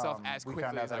kill myself as we quickly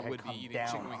found out as that I it had would be come eating down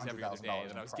chicken wings every other day $100,000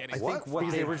 that I was in getting. price. I think what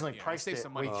Because they they originally Yeah, priced save it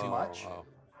some money way too too much.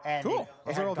 And Cool.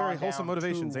 Those are all very wholesome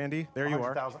motivations, Andy. There you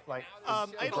are. Like,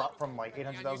 it dropped from like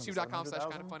 800,000 to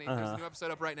YouTube.com/kindafunny. There's a new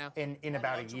episode up right now. in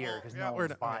about a year because no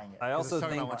one's buying it. I also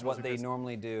talking about think watching what music they videos.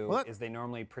 normally do What? is they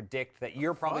normally predict that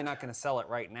you're probably not going to sell it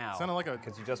right now. Sounded like a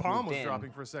because you just bomb moved was in.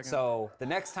 dropping for a second. So the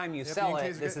next time you Yep, sell in it,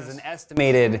 case this you is get- an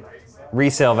estimated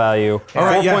resale value. All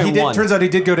right, yeah, he did. 4.1. Turns out he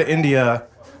did go to India,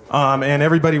 and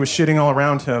everybody was shitting all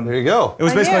around him. There you go. It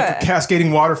was I basically knew like it.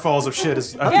 cascading waterfalls of shit.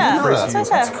 Yeah, Crazy.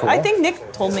 that's cool. I think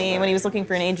Nick told me when he was looking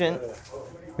for an agent.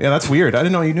 Yeah, that's weird. I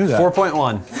didn't know you knew that.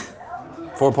 4.1.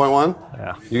 4.1?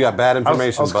 Yeah. You got bad I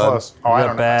information, was bud. close. Oh, I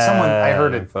don't know. I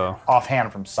heard it info.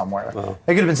 offhand from somewhere. It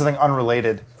could have been something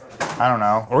unrelated. I don't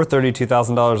know. Or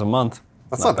 $32,000 a month.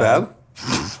 That's not bad.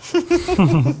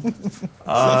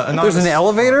 There's an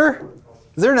elevator?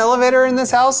 Is there an elevator in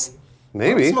this house? I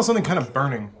Maybe. smell something kind of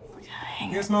burning.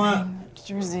 You guys smell that?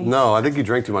 Jersey. No, I think you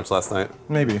drank too much last night.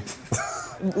 Maybe.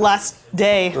 Last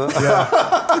day.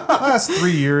 Last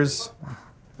 3 years.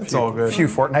 It's all A good. few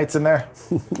fortnights in there.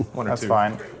 One or That's two.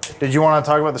 fine. Did you want to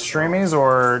talk about the streamies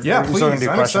or? Yeah, are you still gonna please. do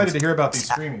I'm questions? excited to hear about these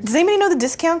streamings. Does anybody know the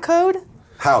discount code?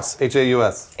 House,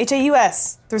 H-A-U-S.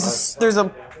 HAUS. There's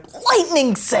a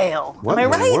lightning sale. What Am I in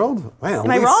right? the world? Man,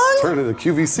 Am I wrong? Turn into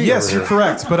QVC. Yes, over you're here.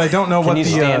 correct, but I don't know what Can you the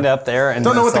stand up there and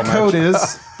don't know what the sell code merch?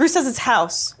 is. Bruce says it's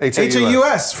house.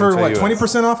 HAUS for what? HAUS.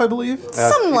 20% off, I believe.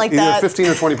 Something like Either that. 15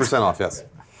 or 20% off, yes.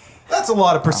 That's a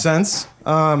lot of percents.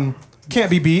 Can't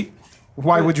be beat.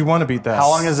 Why would you want to beat that? How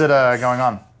long is it going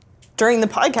on? During the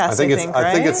podcast, I think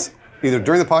right? it's either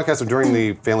during the podcast or during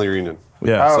the family reunion.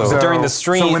 Yeah. Oh, So- During the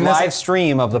stream, So when this- live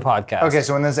stream of the podcast. Okay,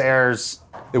 so when this airs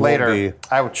It won't later, be.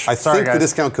 ouch. I Sorry, think guys. the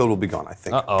discount code will be gone. I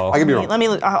think. Uh-oh. I could be wrong. Let me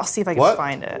look. I'll see if I can What?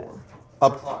 find it.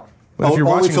 Up. But if you're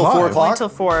only watching till live- 4 o'clock. Only till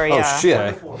 4, yeah. Oh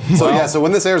shit. So yeah, so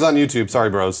when this airs on YouTube, sorry,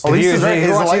 bros. At least If it's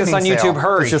you're a watching this on lightning YouTube, sale.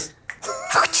 hurry. It's just,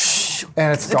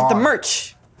 and it's Look gone. at the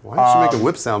merch. Why did you make a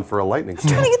whip sound for a lightning Trying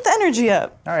storm? to get the energy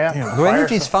up. Oh yeah. The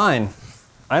energy's fine.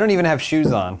 I don't even have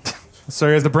shoes on.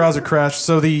 Sorry, as the browser crashed.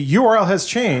 So the URL has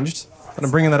changed, but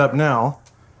I'm bringing that up now.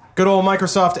 Good old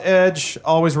Microsoft Edge,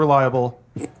 always reliable.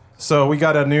 So we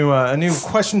got a new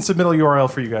question submittal URL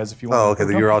for you guys if you want. Oh, okay.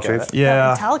 The URL changed.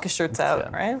 Yeah. Metallica shirt's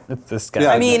out, right? It's this guy.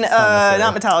 Yeah, I mean,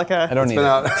 not Metallica. I don't need Been it.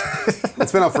 out.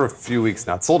 It's been out for a few weeks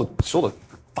now. It sold a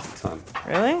fuck ton.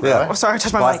 Really? Yeah. Oh, sorry, I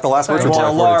touched my mic. The last Sorry. merchant Well,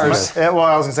 tab Lars. Well,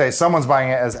 I was gonna say someone's buying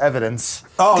it as evidence.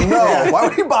 Oh no! Why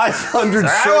would you buy 100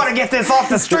 shirts? I want to get this off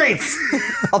the streets.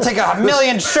 I'll take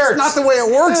 1,000,000 shirts. Not the way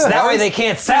it works. That way they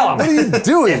can't sell them. What are you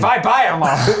doing? If I buy them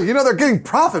all. You know they're getting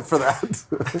profit for that.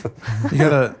 You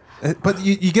gotta, but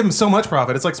you give them so much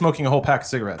profit. It's like smoking a whole pack of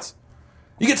cigarettes.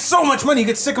 You get so much money, you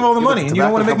get sick of all the money, and you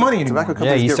don't want to make money anymore. Tobacco Yeah,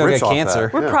 companies you get still rich get off cancer.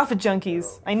 that. We're Yeah. profit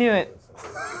junkies. I knew it.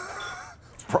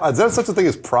 Is there such a thing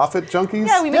as profit junkies?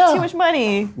 Yeah, we make too much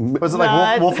money. Was it Not.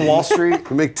 like Wolf of Wall Street?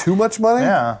 We make too much money?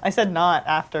 Yeah. I said not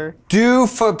after. Do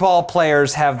football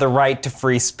players have the right to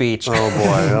free speech? Oh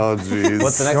boy. Oh jeez.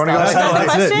 What's the next You wanna go topic? to that the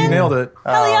That's it. You question? nailed it.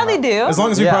 Hell yeah, they do. As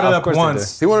long as we Yeah, brought it of up course they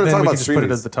once, He wanted to then talk we about can just put it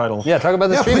streamies. as the title. Yeah, talk about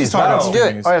the Yeah, streamies. please talk about Let's do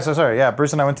it. streamies. Oh yeah, so sorry. Yeah,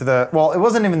 Bruce and I went to the. Well, it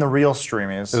wasn't even the real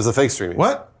streamies. It was a fake streaming.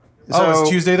 What? So- Oh, is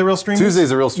Tuesday the real stream?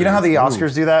 Tuesday's a real stream. You know how the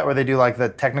Oscars do that, where they do like the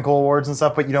technical awards and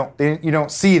stuff, but you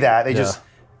don't see that. They just,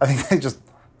 I think they just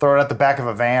throw it at the back of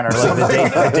a van or something.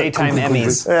 The daytime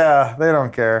Emmys. Yeah, they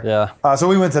don't care. Yeah. So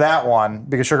we went to that one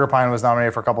because Sugar Pine was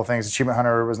nominated for a couple things. Achievement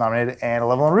Hunter was nominated, and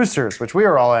 11 Roosters, which we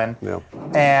were all in. Yeah.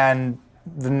 And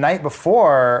the night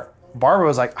before, Barbara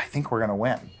was like, "I think we're gonna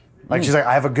win." Like she's like,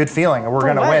 "I have a good feeling, and we're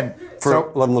gonna what? win." For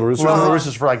 11 Little Roosters? 11 Little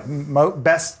Roosters for like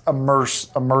best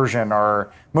immersion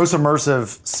or most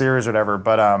immersive series or whatever.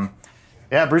 But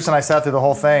yeah, Bruce and I sat through the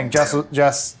whole thing.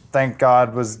 Jess, thank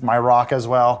God, was my rock as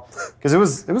well because it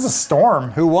was a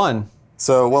storm. Who won?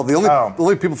 So, well, the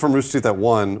only people from Rooster Teeth that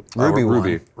won Ruby were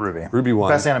won. Ruby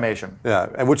won. Best animation. Yeah,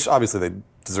 and which obviously they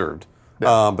deserved.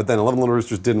 But then 11 Little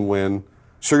Roosters didn't win.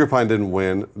 Sugar Pine didn't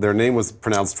win. Their name was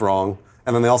pronounced wrong.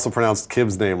 And then they also pronounced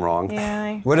Kib's name wrong.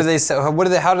 Yeah. What do they say?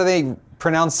 How do they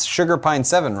pronounce Sugar Pine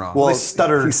 7 wrong? Well, They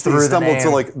stuttered he through the stumbled to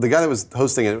name. like the guy that was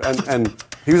hosting it, and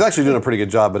he was actually doing a pretty good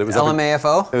job. But it was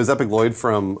LMAFO? It was Epic Lloyd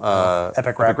from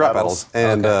Epic Rap Battles.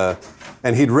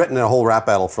 And he'd written a whole rap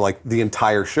battle for like the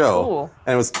entire show. Cool.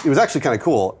 And it was actually kind of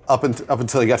cool up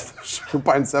until he got to Sugar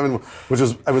Pine 7, which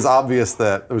was it was obvious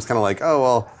that it was kind of like, oh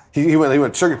well, he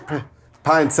went Sugar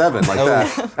Pine 7 like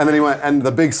that, and then he went and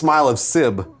the big smile of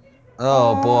Sib.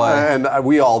 Oh boy. And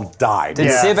we all died.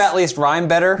 Did Sib at least rhyme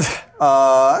better?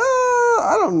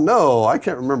 I don't know. I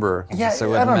can't remember. Yeah, So it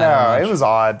I wouldn't don't matter know. much. It was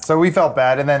odd. So we felt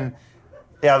bad, and then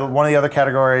one of the other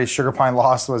categories Sugar Pine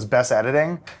lost was best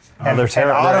editing. And, they're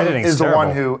terrible. and Their Autumn editing's is the terrible.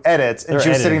 one who edits, and Their she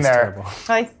was sitting editing's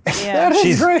there.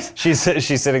 terrible. Yeah.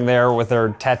 She's sitting there with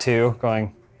her tattoo,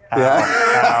 going,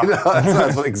 Yeah, I know,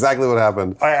 that's exactly what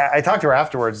happened. I talked to her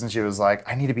afterwards, and she was like,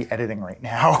 "I need to be editing right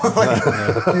now."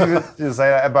 She was like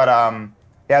that. But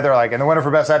yeah, they're like, and the winner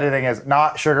for best editing is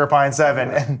not Sugar Pine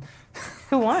 7. And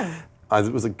Who won?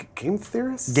 It was a Game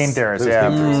Theorist? Game Theorist,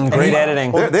 yeah. Great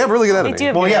editing. They have really good editing. do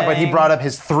have well, good yeah, but he editing. brought up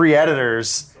his 3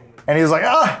 editors, and he was like,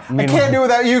 I can't do it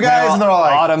without you guys. And they're all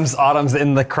like, Autumn's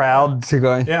in the crowd to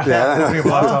going. Yeah. I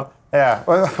know. yeah.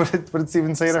 What did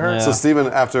Steven say to her? So Steven,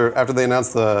 after they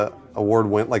announced the award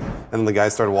win, like, and then the guy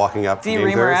started walking up. Did he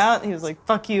ream her out? He was like,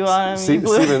 "Fuck you, Autumn." you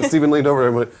blew Steven leaned over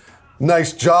and went,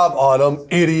 "Nice job, Autumn,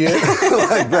 idiot,"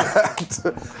 like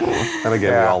that. And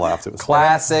again, we all laughed. It was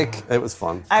Classic. Fun. It was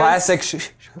fun. Classic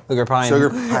Sugar Pine. Sugar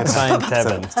Pine. Signed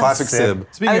Tevin. Classic Sib.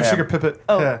 Speaking of Sugar Pipit,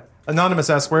 Anonymous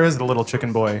asks, "Where is the little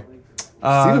chicken boy?"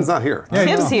 Steven's not here. Yeah,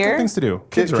 Kib's here. Things to do.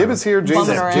 Kib is here. James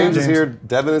is here.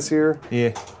 Devin is here.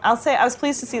 Yeah. I'll say I was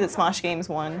pleased to see that Smosh Games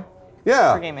won.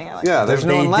 Yeah. For gaming, I like yeah. that. There's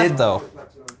no one left though.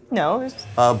 No,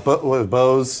 there's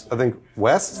Bose. I think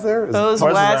West is there. Bose,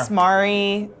 Wes,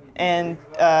 Mari, and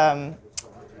oh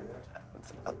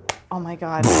my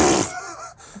god.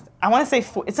 I want to say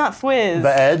it's not Fwiz.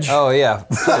 The Edge. Oh yeah.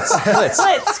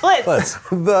 Flitz.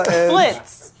 Flitz. The Edge.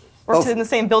 Flitz. Worked in the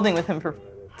same building with him for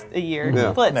a year.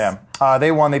 Yeah. Flitz. Yeah.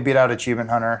 They won. They beat out Achievement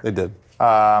Hunter. They did.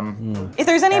 If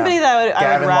there's anybody that I would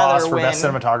Gavin rather lost for win. best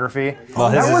cinematography. Well,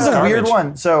 his that was is a garbage. weird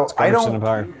one. So I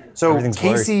don't. So Everything's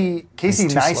blurry. Casey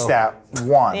He's too Neistat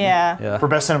won Yeah. for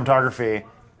best cinematography,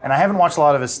 and I haven't watched a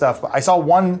lot of his stuff, but I saw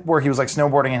one where he was like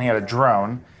snowboarding and he had a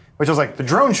drone, which I was like, the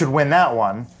drone should win that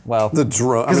one. Well, The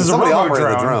drone. I mean, it's a somebody robo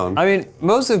operated the drone. drone. I mean,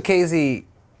 most of Casey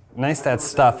Neistat's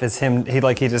stuff is him. He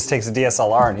just takes a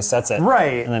DSLR and he sets it.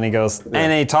 Right. And then he goes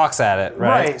and he talks at it.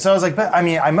 Right. So I was like, but I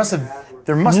mean, I must have.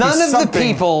 There must be None of something. the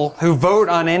people who vote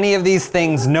on any of these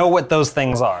things know what those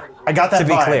things are. I got that to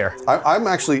be vibe. clear. I'm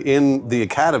actually in the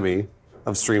Academy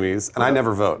of Streamies, and I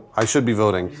never vote. I should be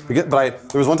voting. There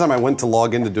was one time I went to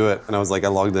log in to do it, and I was like, I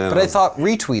logged in. But I thought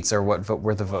retweets are what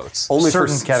were the votes. only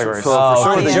certain for categories. For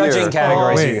show of the judging year.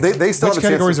 categories. Wait, They still which have a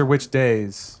categories chance to- are which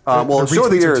days? Well, The show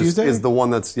of the retweets year are Tuesday? is the one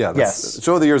that's Yes.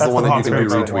 Show of the year is the That's one the that you can do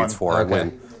popular one. retweets for and Okay.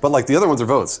 win. But like the other ones are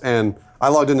votes, and I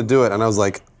logged in to do it, and I was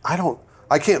like,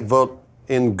 I can't vote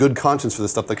in good conscience for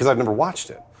this stuff because I've never watched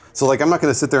it. So like I'm not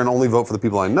going to sit there and only vote for the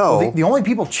people I know. The only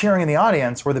people cheering in the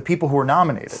audience were the people who were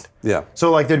nominated. Yeah.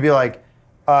 So like they'd be like,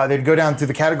 they'd go down through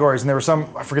the categories, and there was some,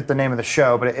 I forget the name of the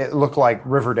show, but it looked like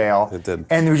Riverdale. It did.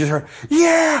 And we just heard,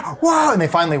 yeah, wow, and they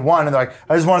finally won, and they're like,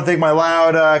 I just want to thank my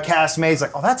loud castmates.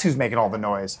 Like, oh, that's who's making all the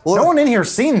noise. Well, no one in here's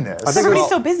seen this. I think Everybody's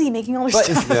so busy making all their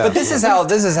stuff. But this is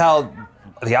how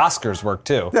the Oscars work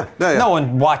too. Yeah. No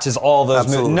one watches all those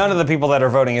movies. Absolutely. None of the people that are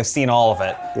voting have seen all of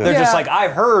it. They're just Yeah. like,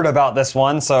 I've heard about this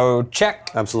one, so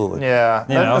check. Absolutely. Yeah,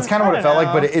 You know? that's kind of what it felt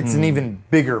like, but it's Hmm. an even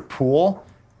bigger pool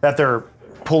that they're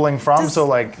pulling from. So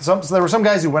like, so there were some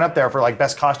guys who went up there for like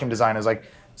best costume design. It was like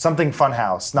something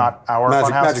Funhouse, not our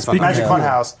Magic- Funhouse. Magic Funhouse. Magic Yeah.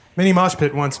 Funhouse. Mini Mosh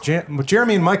Pit wants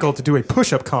Jeremy and Michael to do a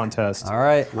push-up contest. All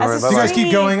right. As a You guys keep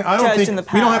streaming going. I don't judge think in the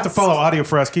we don't have to past, follow audio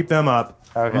for us. Keep them up.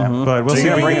 Okay. But we'll see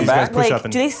you're if we gonna bring can them these guys back? push Like, up.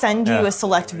 And, do they send you Yeah. a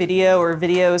select video or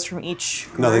videos from each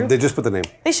group? No, they just put the name.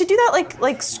 They should do that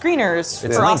like screeners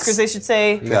It's for links. Oscars. They should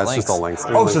say, Yeah, it's links. just all links.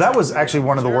 Oh, so that was actually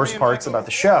one of the worst parts about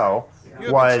the show. It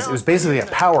was basically a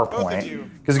PowerPoint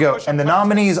because you go and the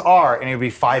nominees are, and it would be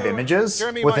 5 images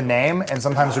with a name, and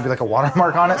sometimes there'd be like a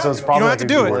watermark on it. So it's probably You don't like have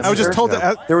to a do Google it. I was just search. told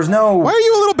to. There was no. Why are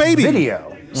you a little baby?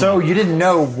 Video, so you didn't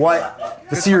know what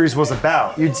the series was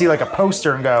about. You'd see like a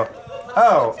poster and go,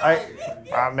 "Oh,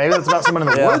 maybe that's about someone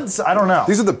in the woods." I don't know.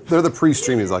 They're the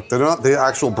pre-streamies, like they're not the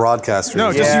actual broadcast streams.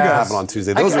 No, just that you guys. happen on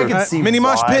Tuesday. I Those can are see Mini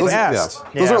Mosh why. Pit those, asked.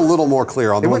 those are a little more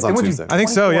clear on the ones on Tuesday. I think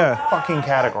so, yeah. 24 Fucking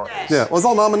categories. Yeah, well, it's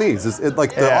all nominees.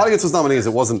 The audience was nominees.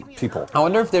 It wasn't people. I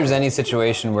wonder if there's any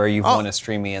situation where you've won a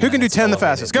streamy and Who then can do it's 10 the elevated,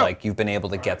 fastest? Go. Like you've been able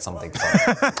to get something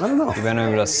from it. I don't know. You've been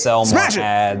able to sell Smash more it.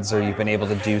 ads, or you've been able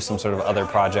to do some sort of other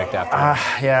project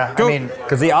after. Yeah, Go. I mean,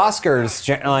 Because the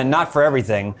Oscars, not for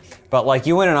everything, but like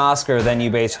you win an Oscar, then you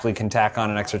basically can tack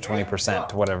on an extra 20%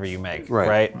 to whatever you make,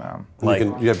 right? Like,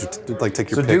 you have to like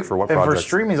take your so pick for what and project. for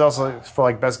streaming is also for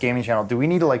like best gaming channel. Do we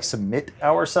need to like submit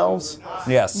ourselves?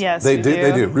 yes. yes, They you do.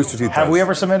 They do. Rooster Teeth. Have does. we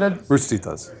ever submitted? Rooster Teeth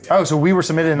does. Oh, so we were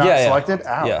submitted and not Yeah, yeah. selected?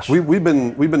 Ouch. Yeah. We've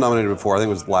been nominated before. I think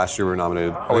it was last year we were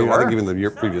nominated. we I were? think even the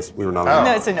year previous we were nominated.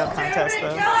 No, it's a no contest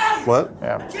though. What?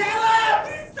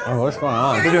 Yeah. Oh, what's going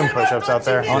on? They're doing push-ups out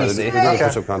there. Honestly. We're doing a Okay.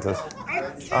 push-up contest.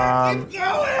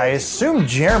 I assume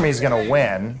Jeremy's gonna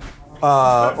win.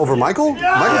 Over Michael? Michael's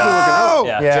been looking out.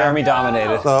 Yeah, Yeah. Jeremy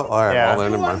dominated. Oh, all right. Yeah. Well,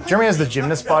 then never mind. Jeremy has the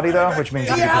gymnast body though, which means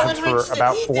he can do push-ups for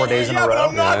about 4 days in a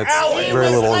row. Yeah, it's very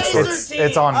little on shorts.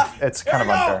 It's kind of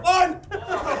unfair.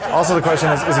 Also, the question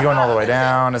is he going all the way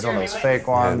down? Is it one of those fake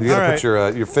ones? You gotta All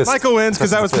put your fist. Michael wins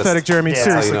because that was fist. pathetic, Jeremy. Yeah.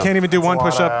 Seriously, You know. can't even do one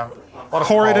It's a lot push-up. of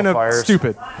Horrid and qualifiers.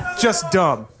 stupid. Just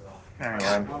dumb.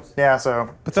 Anyway, yeah. So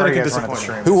Pathetic sorry and you guys weren't at the disappointing.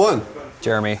 stream. Who won?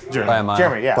 Jeremy. By a mile.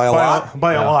 Jeremy, yeah. By a lot?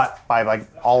 By a lot. By like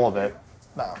all of it.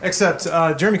 No. Except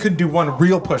Jeremy couldn't do one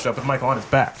real push-up with Michael on his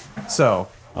back. So,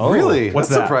 Really? What's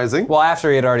That's that? surprising. Well, after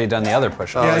he had already done the other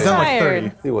push-up. yeah, he's done like Tired.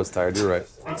 30. He was tired. You're right.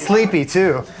 Sleepy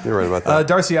too. You're right about that.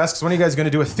 Darcy asks, when are you guys going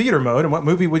to do a theater mode, and what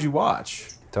movie would you watch?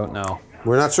 Don't know.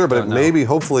 We're not sure, but it know. may be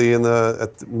hopefully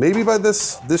maybe by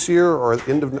this year or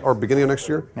end of or beginning of next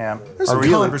year. Yeah. There's some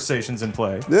conversations in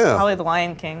play. Yeah. Probably The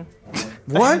Lion King.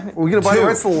 What? We're gonna buy the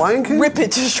rights to the Lion King? Rip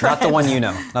it to shreds. Not the one you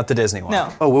know. Not the Disney one.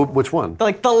 No. Oh, which one?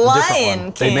 Like The different Lion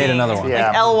one. King. They made another one.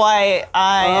 Yeah. Like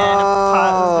Lyin.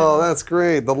 Oh, that's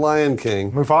great. The Lion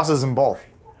King. Mufasa's in both.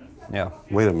 Yeah.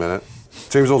 Wait a minute.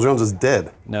 James Earl Jones is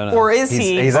dead. No. Or is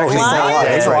he? He's actually Lion? still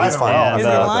alive. He's alive. He's fine. Yeah. I Is he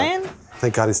forgot about that. lion?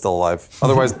 Thank God he's still alive.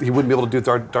 Otherwise, he wouldn't be able to do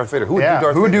Darth Vader. Who would do Yeah.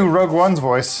 Darth Who would Vader? do Rogue One's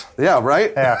voice? Yeah,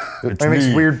 right? Yeah. He makes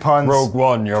weird puns.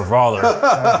 One, your father.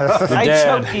 I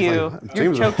dead. choke you.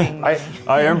 You're James- choking.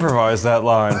 I improvised that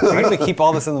line. Why do we keep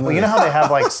all this in the movie? You know how they have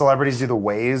like celebrities do the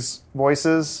Waze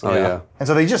voices? Oh, yeah. And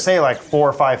so they just say like 4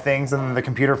 or 5 things, and then the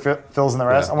computer fills in the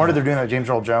rest. Yeah. I wonder if they're doing that with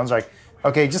James Earl Jones. Like,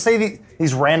 okay, just say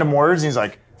these random words, and he's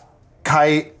like,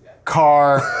 kite,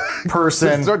 car,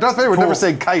 person. Darth Vader would pool. never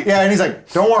say kite. Yeah, and he's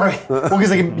like, don't worry. Well, because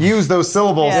they can use those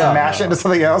syllables Yeah. and mash it into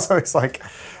something else. So he's like,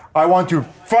 I want to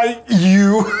fight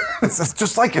you. It's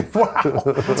just like it. Wow.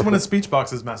 That's when his speech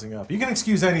box is messing up. You can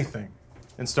excuse anything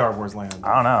in Star Wars land.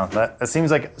 I don't know. That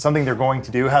seems like something they're going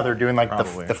to do. How they're doing like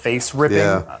Probably. the face ripping.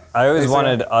 Yeah. I always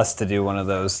wanted us to do one of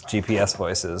those GPS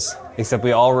voices, except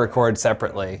we all record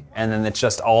separately, and then it's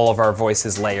just all of our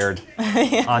voices layered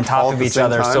on top All at of the each same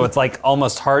other, time? so it's like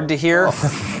almost hard to hear.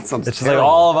 Sounds It's just like terrible.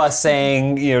 all of us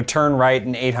saying, turn right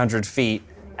in 800 feet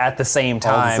at the same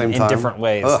time, same in time. different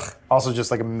ways. Ugh. Also, just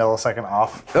like a millisecond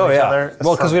off. Oh from each yeah. other. It's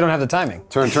Well, because so- we don't have the timing.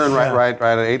 Turn right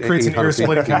at 8. Creates an 800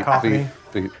 ear-splitting feet, cacophony.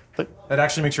 feet. That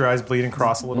actually makes your eyes bleed and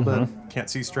cross a little bit. Can't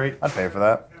see straight. I'd pay for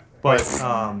that. But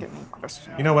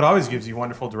you know what always gives you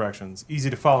wonderful directions, easy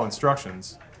to follow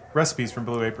instructions, recipes from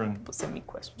Blue Apron, Send me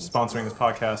questions. sponsoring this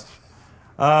podcast.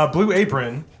 Blue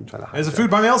Apron trying to is a food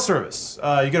by mail service.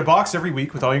 You get a box every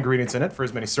week with all your ingredients in it for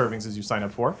as many servings as you sign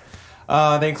up for.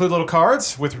 They include little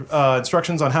cards with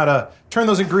instructions on how to turn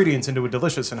those ingredients into a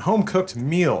delicious and home-cooked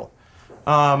meal.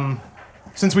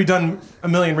 Since we've done a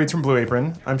million reads from Blue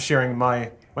Apron, I'm sharing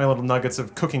my little nuggets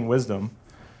of cooking wisdom.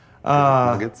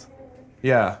 Nuggets.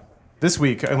 Yeah. This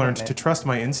week, I learned to trust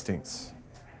my instincts.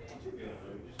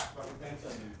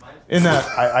 In that,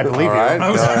 I believe All right. you.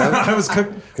 I was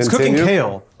cooking Continue.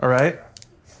 kale, all right?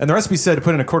 And the recipe said to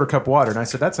put in a quarter cup water, and I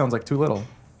said, that sounds like too little.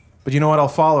 But you know what? I'll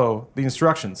follow the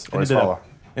instructions. And Always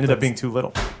ended up being too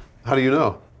little. How do you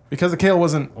know? Because the kale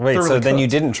wasn't Wait, so thoroughly then you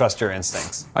cooked. didn't trust your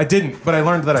instincts? I didn't, but I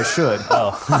learned that I should.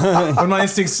 Oh. When my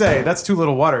instincts say, that's too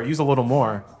little water, use a little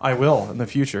more, I will in the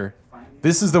future.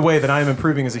 This is the way that I am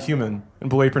improving as a human, and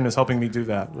Blue Apron is helping me do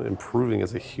that. Improving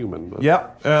as a human. But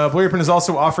Yep. Blue Apron is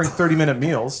also offering 30-minute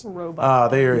meals.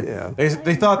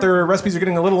 They thought their recipes are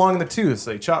getting a little long in the tooth,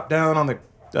 so they chopped down on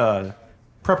the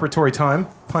preparatory time,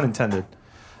 pun intended.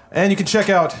 And you can check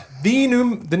out the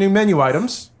new menu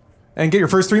items and get your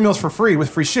first 3 meals for free with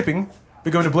free shipping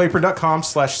by going to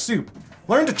blueapron.com/soup.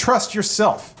 Learn to trust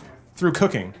yourself through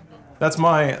cooking. That's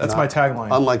my tagline.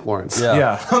 Unlike Lawrence.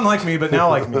 Yeah, unlike me, but now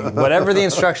like me. Whatever the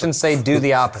instructions say, do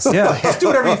the opposite. Yeah, just do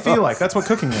whatever you feel like. That's what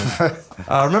cooking is.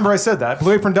 Remember I said that.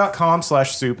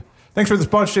 blueapron.com/soup. Thanks for the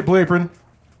sponsorship, Blue Apron.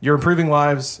 You're improving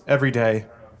lives every day.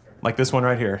 Like this one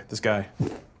right here, this guy.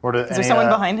 Is there someone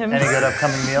behind him? Any good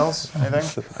upcoming meals?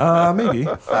 Anything? Maybe.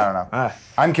 I don't know.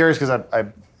 I'm curious because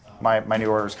my new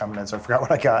order's coming in, so I forgot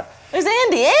what I got. There's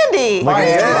Andy. Andy. Hi,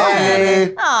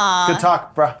 Andy. Aw. Good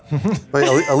talk, bruh.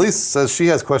 Wait, Elise says she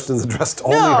has questions addressed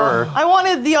only No, her. I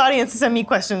wanted the audience to send me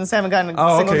questions. I haven't gotten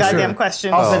a single goddamn sure.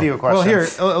 question. I'll send you a question. Well, here,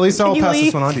 at least I'll Can you pass this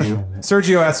leave? one on to you.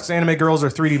 Sergio asks, anime girls or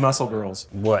 3D muscle girls?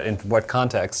 What in what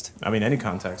context? I mean, any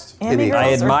context. Anime girls I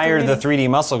are admire the 3D. 3D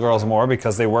muscle girls more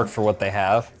because they work for what they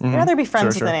have. I'd rather be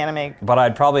friends Sure, with an anime. But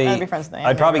I'd probably I'd be friends with the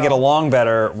anime get girl. along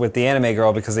better with the anime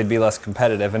girl because they'd be less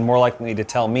competitive and more likely to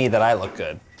tell me that I look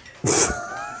good.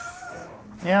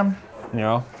 Yeah. You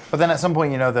know? But then at some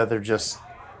point, you know that they're just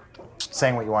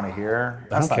saying what you want to hear.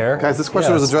 I don't care. Guys, this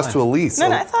question was addressed to Elise.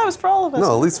 No, I thought it was for all of us.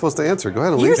 No, Elise's supposed to answer. Go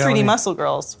ahead, You're Elise. 3D muscle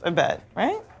girls, I bet,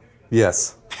 right?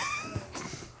 Yes.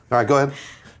 All right, go ahead.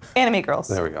 Anime girls.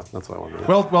 There we go. That's what I wanted to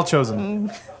do. Well chosen.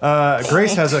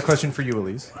 Grace has a question for you,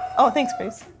 Elise. Oh, thanks,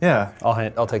 Grace. Yeah.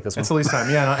 I'll take this one. It's Elise time.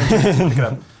 Yeah, no, pick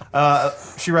it up.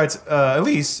 She writes,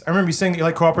 Elise, I remember you saying that you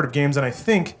like cooperative games, and I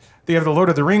think they have the Lord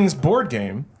of the Rings board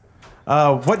game.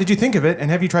 What did you think of it, and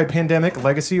have you tried Pandemic,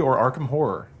 Legacy, or Arkham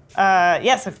Horror?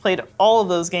 Yes, I've played all of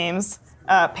those games.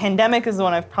 Pandemic is the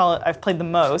one I've played the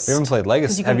most. You haven't played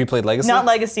Legacy. Have you played Legacy? Not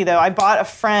Legacy, though. I bought a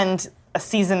friend a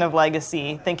season of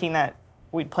Legacy, thinking that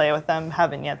we'd play with them.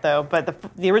 Haven't yet, though. But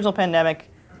the original Pandemic,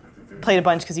 played a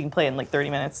bunch because you can play it in like 30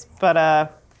 minutes. But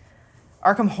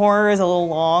Arkham Horror is a little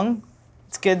long.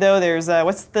 It's good, though. There's,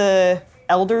 what's the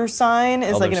Elder Sign?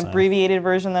 Is like an abbreviated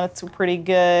version that's pretty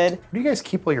good. Where do you guys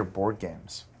keep all your board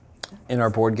games? In our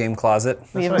board game closet.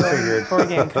 We have a board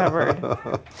game covered.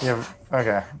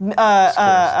 Okay.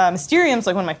 Mysterium's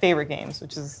like one of my favorite games,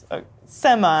 which is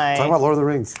semi. Talk about Lord of the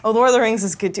Rings. Oh, Lord of the Rings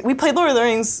is good too. We played Lord of the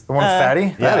Rings. The one with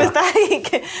Fatty? Yeah. With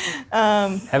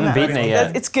Fatty. Haven't beaten it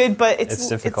yet. It's good, but it's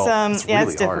difficult. It's really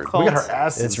it's difficult. hard. We got our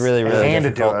asses It's really, really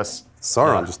handed difficult. to us.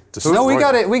 Sauron just No, we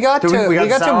got it. We got to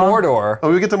Mordor.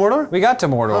 Oh, we get to Mordor? We got to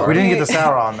Mordor. We didn't get to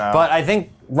Sauron, though. But I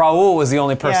think Raoul was the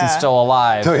only person still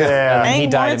alive. Oh, yeah. And I he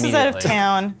think died Lawrence is immediately. out of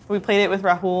town. We played it with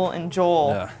Rahul and Joel.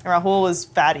 Yeah. And Rahul was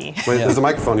Fatty. Wait, there's a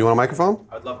microphone. You want a microphone?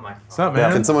 I'd love my. What's up,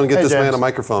 man? Can someone get Hey, this man James. a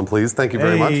microphone, please? Thank you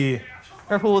very much. Hey.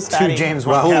 Rahul was Fatty. Two James,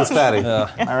 one Rahul Cal. is fatty.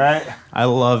 All right. I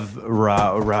love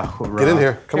Get in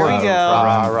here. Come Here on. we go.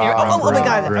 Here- oh my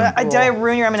God! Did I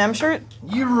ruin your Eminem shirt?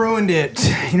 You ruined it.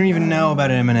 You don't even know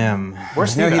about Eminem.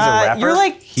 Where's No, Steve? he's a rapper. You're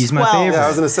like He's my 12. favorite. Yeah, I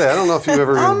was going to say, I don't know if you've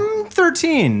ever been... I'm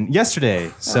 13 yesterday,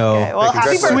 so Okay, well,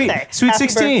 happy Sweet- birthday. sweet Happy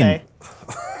 16. birthday.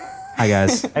 Hi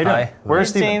guys. How you doing? Hi. Where's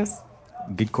Steve? James?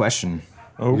 Good question.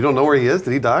 You don't know where he is?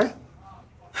 Did he die?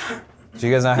 Do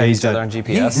you guys not have he's each other dead. on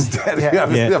GPS? Dead.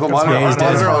 You have a monitor. Yeah, he's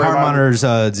dead. His heart monitor's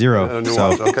A 0. new So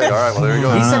watch. Okay, all right. Well, there you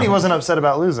go. He said he wasn't upset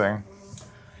about losing.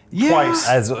 Twice.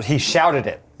 As he shouted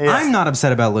it. I'm not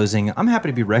upset about losing. I'm happy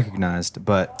to be recognized,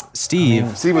 but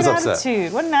Steve, Steve was What an upset.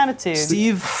 attitude. What an attitude.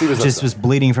 Steve was just upset. was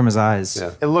bleeding from his eyes.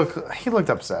 Yeah. He looked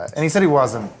upset, and he said he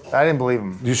wasn't. I didn't believe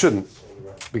him. You shouldn't,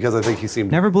 because I think he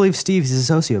seemed... Never believe Steve. He's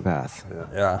a sociopath.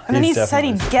 Yeah. And then he said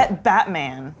he'd get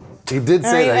Batman. He did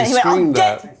say that. He He went, I'll screamed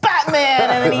that. get Batman,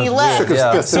 and then he left. Shook his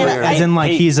Yeah. fist in the air. As in,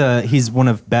 like he's one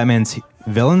of Batman's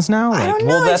villains now. I Like, don't know.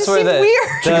 Well, it that's just where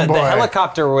seemed weird. the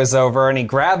helicopter was over, and he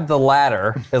grabbed the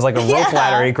ladder. It was like a rope Yeah.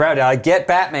 ladder. He grabbed it. I get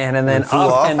Batman, and then flew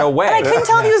up off. and away. I couldn't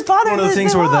tell if he was bothered one of those that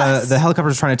things they where lost. the helicopter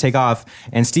was trying to take off,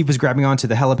 and Steve was grabbing onto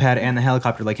the helipad and the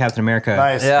helicopter like Captain America.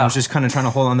 Nice. And Yeah. was just kind of trying to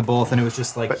hold on to both, and it was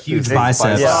just like huge Big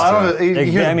biceps. Yeah, I don't know. You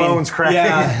hear I the mean, bones cracking.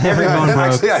 Yeah, every bone broke.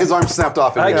 Actually, yeah, his arm snapped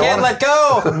off. I can't let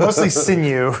go. Mostly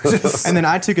sinew. And then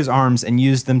I took his arms and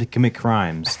used them to commit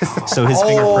crimes. So his Oh,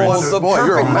 fingerprints. boy,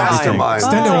 you're a perfect mastermind.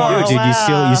 Oh, Dude,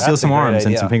 you steal some a great arms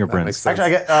and idea. some fingerprints.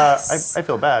 Actually, I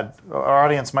feel bad. Our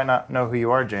audience might not know who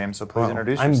you are, James. So please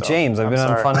introduce I'm yourself. James. I've been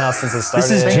sorry. on Funhouse since it started.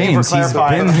 This is Thank you for James. He's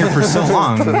clarifying. been here for so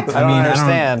long. I don't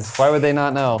understand. Why would they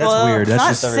not know? That's weird. It's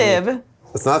That's not just Sib.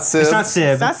 It's not Sid. It's not Sib.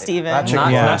 It's not Steven.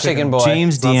 Not Chicken Boy.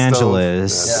 James Not Stove.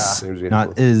 DeAngelis. Yeah, James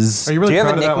Not is. Are you really Do you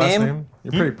have proud a of that last nickname?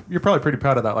 name? You're probably pretty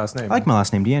proud of that last name. I like my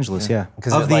last name, DeAngelis. Yeah.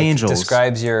 Because Of it the like, Angels.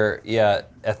 describes your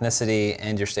ethnicity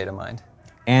and your state of mind.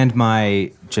 And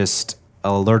my just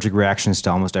allergic reactions to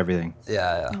almost everything.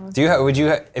 Yeah. Do you? Would you?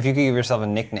 If you could give yourself a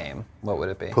nickname, what would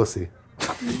it be? Pussy.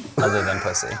 Other than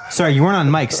pussy. Sorry, you weren't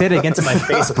on mic. Say it again to my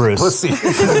face, Bruce. Pussy.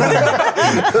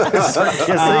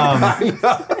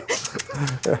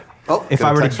 Oh, If got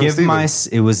I a were to text from give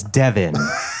Steven. it was Devin.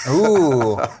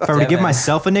 Ooh. If I were to give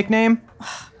myself a nickname,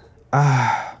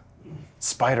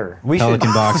 Spider.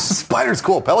 Pelican Box. Spider's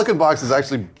cool. Pelican Box is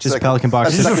actually Just second- Pelican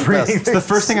Box. that's It's second best. It's the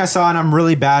first thing I saw, and I'm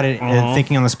really bad at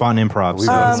thinking on the spot in improv. We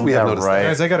so- noticed. We have noticed that.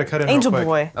 Guys, I got to cut in Angel real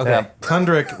quick. Boy. Okay.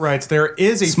 Kundrik writes, there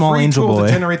is a Small free angel tool boy.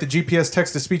 to generate the GPS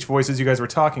text-to-speech voices you guys were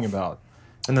talking about.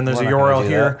 And then there's a We're not gonna URL do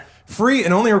here. that. Free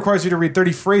and only requires you to read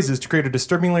 30 phrases to create a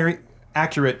disturbingly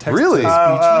accurate Really?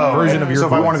 text-to-speech version of your So if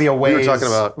voice. I want to be a We were Waze talking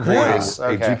about creating voice, a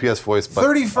okay. GPS voice, but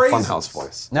 30 a phrases. Funhouse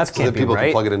voice. That so can't that be people right.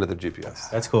 can plug it into their GPS.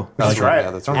 That's cool. That's right.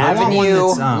 Yeah, that's right. I want one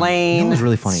Avenue, that's, Lane, you know what's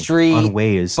really funny? Street, On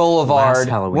Waze, last Boulevard.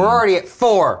 Halloween. We're already at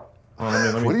 4. What are you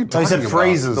Oh, talking he said about?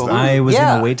 phrases, Don't though. lose- I was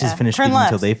Yeah. gonna wait to finish Turn speaking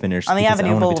left until they finished on the because I Avenue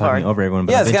don't want to be talking Boulevard. over everyone.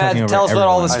 But Yeah, I've it's been got talking to over tell us what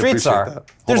all the everyone. streets appreciate are. that. Hold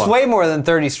There's on. way more than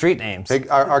 30 street names. Hey,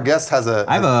 our guest has a.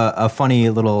 I have a funny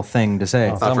little thing to say.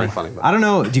 It's not very funny, but I don't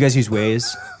know. Do you guys use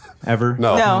Waze ever?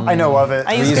 no. No. I know of it.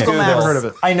 I use use Google Google. Maps. Never heard of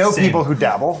it. I know people who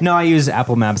dabble. No, I use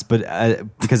Apple Maps, but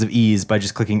because of ease, by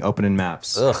just clicking open in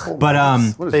Maps. Ugh. But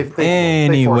What is They it? forced me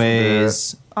to do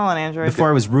anyways, All on Android. before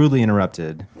I was rudely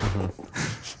interrupted.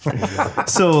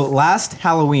 So last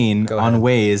Halloween on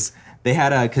Waze, They had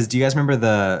because do you guys remember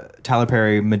the Tyler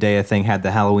Perry Medea thing had the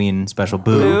Halloween special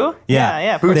Boo? Boo?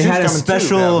 Yeah. They Boo had a two's coming too,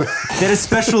 special man. they had a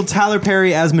special Tyler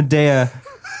Perry as Medea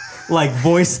like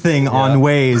voice thing on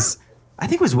Waze. I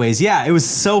think it was Waze. Yeah, it was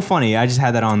so funny. I just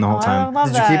had that on the whole I time. love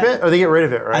Did you that. keep it or they get rid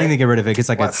of it? Right. I think they get rid of it. It's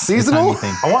like a seasonal? a tiny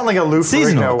thing. I want like a Lou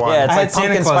Seasonal. Ferrigno one. Yeah, it's I like had Santa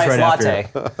pumpkin Claus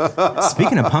spice right latte.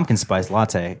 Speaking of pumpkin spice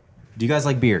latte, do you guys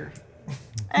like beer?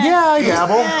 Yeah, I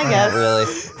dabble. Yeah, I guess. Really?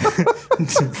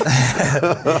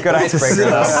 Good icebreaker,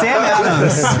 though. Sam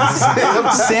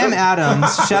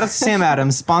Adams. Shout out to Sam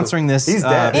Adams sponsoring this. He's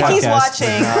dead. If he's podcast.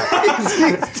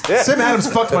 watching, Sam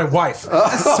Adams fucked my wife.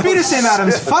 Speaking of Sam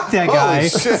Adams, fuck that guy.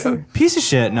 Piece of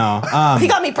shit. No. he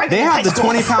got me pregnant. They in have the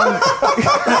high school.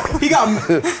 20-pound.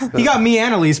 He got me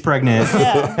and Elise pregnant,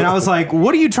 Yeah. and I was like,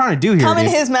 "What are you trying to do here?" Come in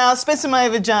dude? his mouth, spits in my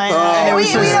vagina. Oh, we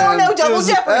don't know double was-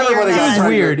 jeopardy or everybody not. got It was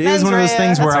weird. It was Mens one of those rea.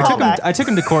 things where That's I a callback. took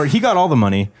him to court. He got all the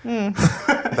money.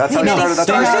 That's how he And then started. That's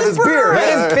how he started his beer.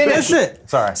 That's it.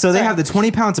 Sorry. So they have the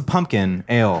 20 pounds of pumpkin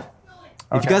ale.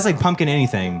 If you guys like pumpkin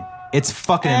anything, it's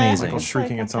fucking amazing. Michael's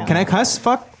shrieking at something. Can I cuss?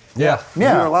 Fuck. Yeah.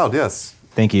 You're allowed. Yes.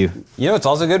 Thank you. You know, it's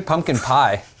also good pumpkin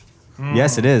pie.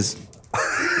 Yes, it is.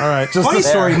 All right. Funny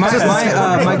story.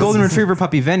 My golden retriever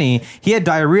puppy Vinny, he had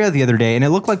diarrhea the other day, and it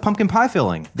looked like pumpkin pie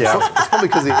filling. Yeah. It's probably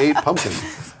because he ate pumpkin.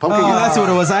 Pumpkin. Oh, that's what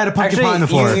it was. I had a pumpkin pie on the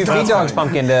floor. Actually, you feed dogs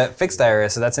pumpkin to fix diarrhea,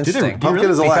 so that's interesting. Pumpkin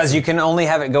is a Because laxative. you can only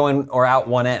have it go in or out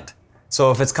one end. So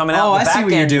if it's coming out Oh, the I see back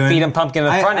what you're end, you doing. feed him pumpkin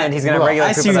in the front end, he's going to regulate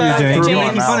I poop see in what the you're back doing. end. You're James.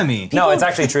 making fun of me. No, it's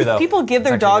actually true, though. People give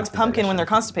their It's actually dogs good. pumpkin when they're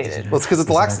constipated. Well, it's because it's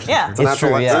a laxative. Yeah. It's a It's natural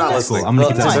true, laxative. yeah. They're not That's cool. listening. I'm gonna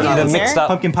keep Come that. on, The you don't mixed care. up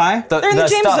Pumpkin pie? They're in the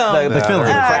gym stuff, zone. The Yeah, filling. they're in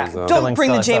the Crack. gym zone. Don't Filling bring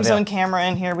the stuff, James yeah. Zone camera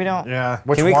in here. We don't. Yeah.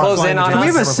 Can we close in on Can we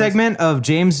have a us? segment of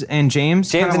James and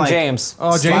James? James Kinda and like- James.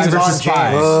 Oh, James Spies versus on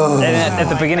James. spies. And at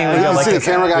the beginning, we You go don't like see the this.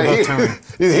 camera guy.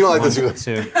 He went like this.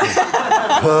 Two.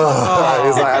 He's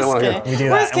like, I don't want to hear. We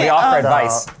do Where's that. And we Kate? offer Oh.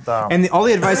 advice. And all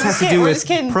the advice has to do We're with just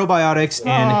kidding. probiotics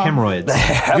and hemorrhoids.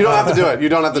 You don't have to do it. You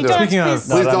don't have to do it. Speaking of,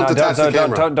 Please don't detach the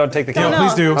camera. Don't take the camera.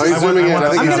 please do. Oh, he's zooming in. I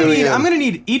think I'm he's gonna zooming need. in. I'm gonna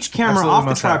need each camera Absolutely off the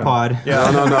must happen. tripod.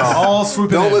 Yeah. No. All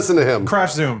swooping Don't in. listen to him.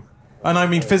 Crash zoom. And I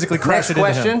mean physically crash Next it into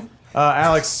him. question.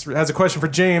 Alex has a question for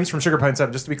James from Sugar Pine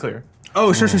 7, just to be clear.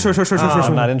 Oh, sure.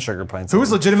 I'm not in Sugar Pines. Who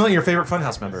is legitimately your favorite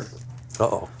Funhouse member?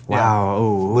 Uh-oh. Wow.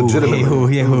 Oh, Legitimately.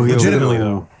 Legitimately,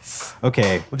 though.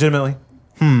 Okay. Legitimately.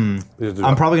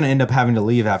 I'm probably gonna end up having to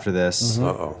leave after this.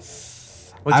 Uh-oh.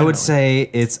 I would say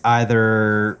it's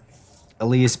either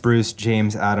Elise, Bruce,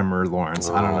 James, Adam, or Lawrence.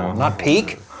 I don't know. Not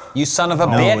Peak? You son of a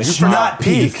No, bitch. it's not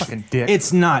peak. Fucking dick.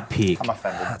 It's not peak. I'm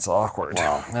offended. That's awkward.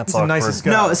 Wow. That's He's the nicest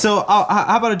guy. No, so how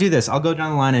about I do this? I'll go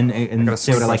down the line and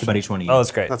say what I like about each one of you. Oh,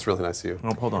 that's great. That's really nice of you.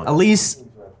 Oh, hold on. Elise,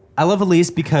 I love Elise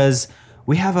because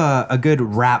we have a good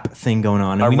rap thing going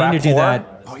on, and we need to do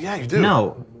that. Oh, yeah, you do.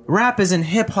 No, rap isn't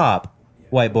hip hop,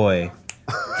 white boy.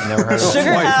 Never heard of it.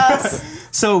 Sugar House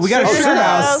So we got a Sugar Sugar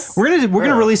House. House. We're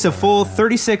gonna release a full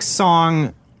 36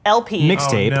 song LP.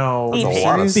 mixtape. Oh, no. EP. a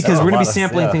lot of Because we're gonna be lot of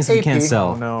sampling stuff. things that we can't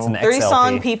sell. No. It's an 30 XLP.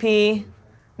 song PP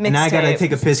mixtape. And I gotta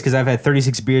take a piss because I've had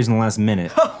 36 beers in the last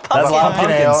minute. That's a lot of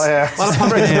Pumpkin pumpkins. ale, yeah. A lot of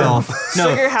pumpkin ale. No,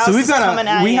 Sugar House so we've is got coming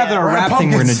at we have ya. our rap thing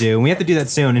we're gonna do, and we have to do that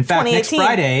soon. In fact, next 2018.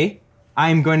 Friday,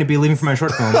 I'm going to be leaving for my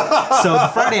short film. So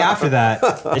the Friday after that,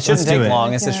 It let's shouldn't do take it.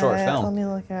 long. It's a short Let film. me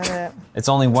look at it. It's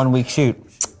only 1 week shoot.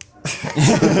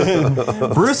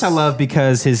 Bruce, I love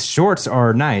because his shorts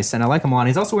are nice, and I like him a lot.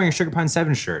 He's also wearing a Sugar Pine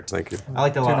 7 shirt. Thank you. I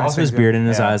like that a lot. nice Also, his things, beard and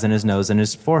his eyes and his nose and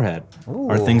his forehead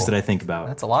are things that I think about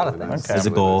That's a lot of things. as a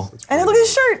goal. And look at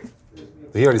his shirt.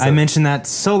 He already said I it. mentioned that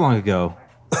so long ago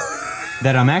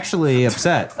that I'm actually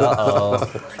upset.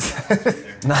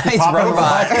 Nice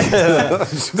robot.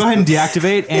 Go ahead and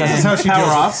deactivate and This is how she power deals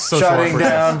with off. social Shutting awkwardness.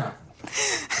 down.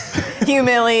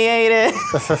 Humiliated.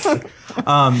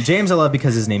 James I love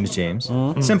because his name is James.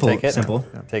 Simple, Take it. simple.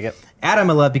 Take it. Adam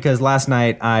I love because last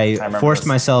night I remember forced this.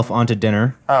 myself onto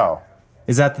dinner. Oh.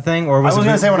 Is that the thing, or I was was it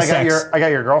gonna say when I sex? got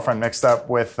your girlfriend mixed up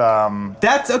with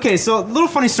That's okay. So, little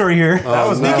funny story here. that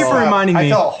was Thank you for messed up. reminding me. I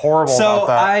felt horrible So about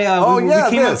that. we yeah,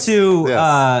 came up this. to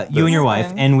Yes. you and your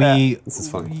wife, and we This is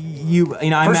funny. I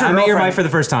met First your your girlfriend. wife for the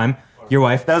first time. Your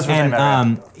wife. That was the first and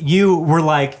time I you were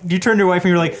like, you turned to your wife and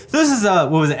you were like, "This is what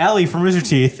was it, Ellie from Rooster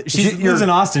Teeth? She lives in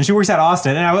Austin. She works at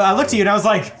Austin." And I looked at you and I was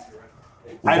like,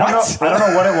 I don't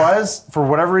know what it was. For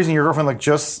whatever reason, your girlfriend looked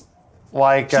just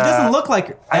like. "She doesn't look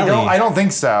like I Ellie. don't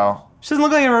think so. She doesn't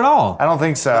look like her at all." I don't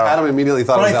think so. Adam immediately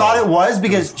thought But it I was thought Ella. it was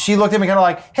because she looked at me kind of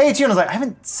like, "Hey, it's you," and I was like, "I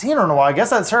haven't seen her in a while. I guess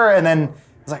that's her." And then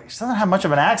I was like, "She doesn't have much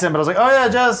of an accent," but I was like, "Oh yeah,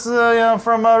 Jess,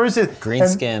 from Rooster Teeth." Green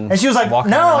and, skin, And she was like, "No,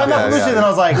 walking I'm around. not from Yeah, Rooster Teeth." yeah. And I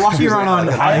was like, Walking around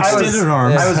on extended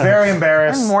arms. I was very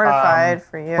embarrassed. I'm mortified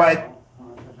for you. But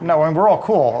no, I mean, we're all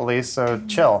cool at least, so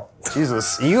chill.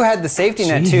 Jesus. You had the safety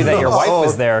net too that your wife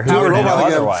was there. Who Power would know robot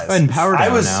again. otherwise? And power down I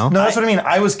was now. no, that's what I mean.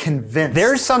 I was convinced.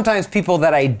 There's sometimes people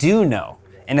that I do know,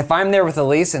 and if I'm there with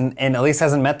Elise and Elise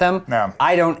hasn't met them, No.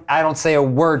 I don't say a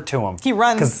word to them. He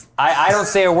runs. Because I don't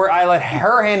say a word. I let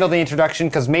her handle the introduction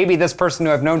because maybe this person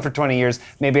who I've known for 20 years,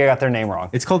 maybe I got their name wrong.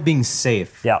 It's called being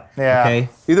safe. Yeah. Yeah. Okay.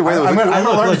 Either way, I'm gonna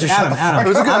learn Look, to just shut the Adam, it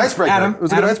was a good icebreaker. Adam, it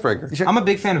was a good Adam, icebreaker. I'm a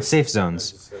big fan of safe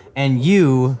zones, and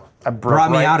you brought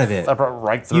me out of it. I brought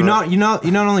right through You not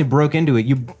only broke into it,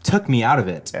 you took me out of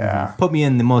it. Yeah. Put me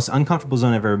in the most uncomfortable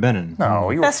zone I've ever been in.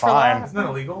 No, you were Best for fine. last. Isn't that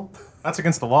illegal? That's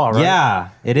against the law, right? Yeah,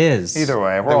 it is. Either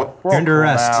way, we're all You're under cool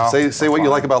arrest. now. Say what you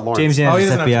like about Lawrence. James Oh, he Yannis,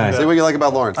 doesn't have to do FBI. that. Say what you like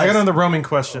about Lawrence. I got another roaming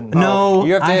question. No,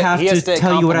 You have to- I have he has to to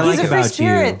tell you what I compliment like He's a free about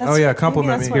spirit. you. That's- Oh, yeah, maybe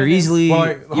compliment that's me. what You're it is. easily, Well,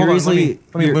 hold you're on, easily.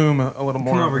 let me you're- loom a little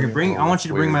more. Come over here. I want you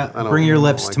to bring Weird. I don't bring your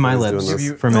like lips to my when he's lips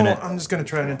doing this. for a minute. I'm just gonna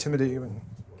try and intimidate you and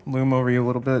loom over you a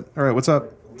little bit. All right, what's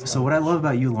up? So what I love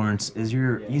about you, Lawrence, is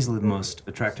you're easily the most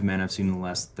attractive man I've seen in the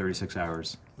last 36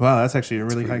 hours. Wow, that's actually a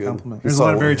really high Good. compliment. You There's a saw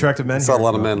lot of very attractive men. I saw a here.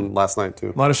 lot of men last night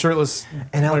too. A lot of shirtless.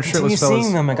 And a I'll lot of continue shirtless fellas.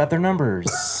 seeing them. I got their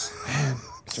numbers.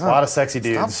 A lot of sexy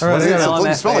dudes. All right, I got,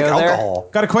 You smell like LMFAO there. alcohol.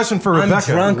 got a question for I'm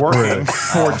Rebecca. drunk. Working.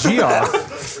 For Geoff.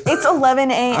 It's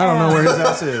 11 a.m. I don't know where his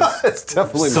ass is. It's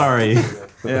definitely not. Sorry.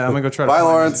 Yeah, I'm gonna go try to. Bye, find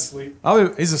Lawrence. him.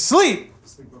 Oh, he's asleep.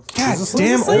 God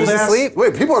damn old ass. asleep?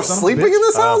 Wait, people are sleeping in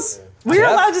this house? We're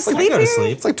allowed to I sleep can go to here?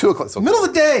 sleep. It's like 2 o'clock. So Middle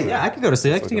of the day. Yeah, I could go to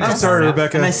sleep. I could take a I'm nice sorry, nap.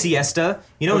 Rebecca. A nice siesta.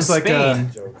 You know, in Looks like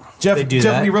Spain, Jeff. They do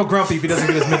Jeff that. would be real grumpy if he doesn't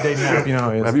get his midday nap. You know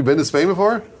how he is. Have you been to Spain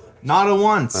before? not a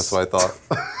once. That's what I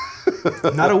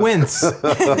thought. Not a wince.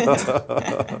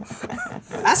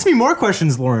 Ask me more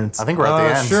questions, Lawrence. I think we're at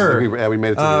the end. Sure. We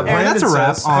made it to the end. Brandon that's a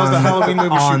wrap says, how's the Halloween movie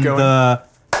shoot on going? the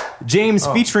James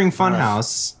featuring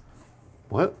Funhouse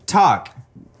What? talk.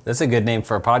 That's a good name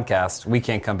for a podcast. We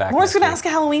can't come back. Lauren's next going to week. ask a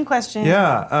Halloween question.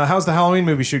 Yeah, how's the Halloween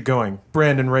movie shoot going?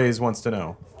 Brandon Reyes wants to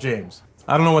know. James.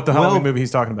 I don't know what the Halloween movie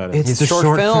he's talking about is. It's a the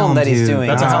short film that he's dude. doing.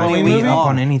 That's a Not Halloween really movie? up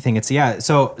on anything. It's so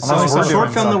it's Unless a we're short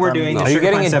doing film that we're something. doing. Are that you Sugar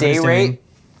getting Pine a 7 is day rate? doing.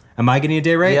 Am I getting a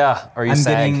day rate? Yeah, or you I'm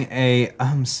SAG? getting a.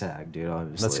 I'm SAG, dude.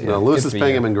 Obviously. That's good. No, Lewis Good is for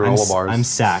paying you. him in I'm, granola bars. I'm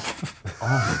sacked.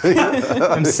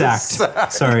 I'm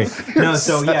sacked. Sorry. No,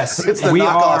 so yes, it's the we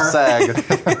knockoff are.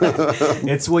 SAG.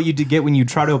 It's what you get when you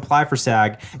try to apply for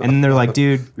SAG, and then they're like,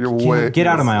 "Dude, get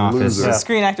out of my office." loser.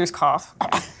 Screen actors cough.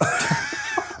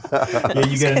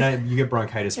 Yeah, you get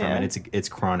bronchitis from it. It's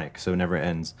chronic, so it never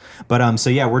ends. But so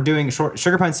yeah, we're doing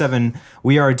Sugar Pine 7.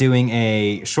 We are doing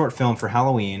a short film for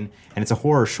Halloween, and it's a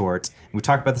horror short. We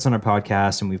talked about this on our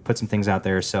podcast, and we've put some things out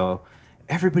there, so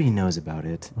everybody knows about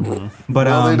it. But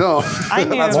No, they don't. I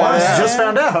knew That's why I about just it.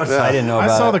 found out. I didn't know I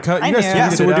about saw it. the cut. I You guys knew. yeah,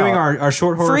 tweeted so it we're doing out. our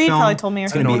short horror Fareed film. probably told me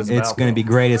It's already. gonna I know what be it's it's about. gonna be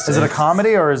great. It's Is it a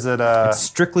comedy or is it a?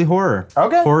 strictly horror?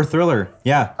 Okay. Horror thriller.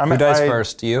 Yeah. Who dies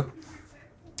first? You?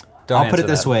 Don't I'll put answer it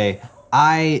this that. way.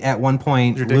 I, at one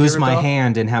point, your dick lose get my ripped off?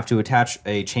 hand and have to attach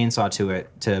a chainsaw to it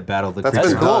to battle the That's creature.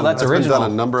 been cool. done. That's Been original.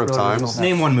 done a number of times.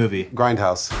 Name one movie.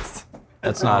 Grindhouse.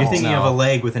 That's not. You're thinking no. of a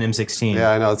leg with an M16. Yeah,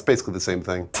 I know. It's basically the same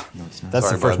thing. That's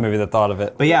Sorry, the first bud. movie that thought of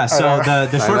it. But yeah, so the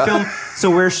short know. film.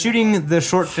 So we're shooting the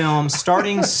short film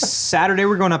starting Saturday.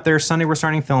 We're going up there. Sunday we're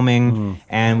starting filming,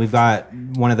 and we've got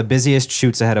one of the busiest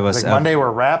shoots ahead of us. Like Monday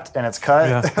we're wrapped and it's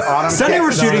cut. Autumn Sunday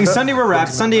we're can't- shooting. Sunday we're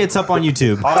wrapped. Sunday it's up on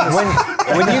YouTube.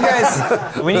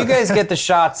 when you guys get the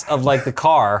shots of like the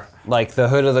car, like the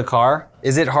hood of the car,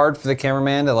 is it hard for the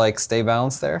cameraman to like stay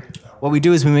balanced there? What we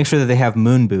do is we make sure that they have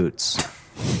moon boots.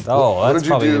 Oh, What that's did you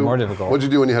probably do? even more difficult. What did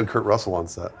you do when you had Kurt Russell on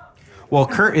set? Well,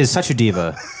 Kurt is such a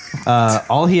diva.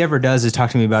 All he ever does is talk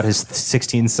to me about his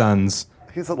 16 sons.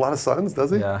 He has a lot of sons,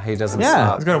 does he? Yeah, he doesn't Yeah.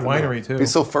 stop. He's got a winery too.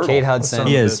 He's so fertile. Kate Hudson.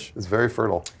 He is. He's very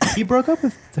fertile. He broke up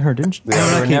with her, didn't she? Yeah. No,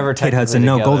 They not were Kate, never Kate Hudson. technically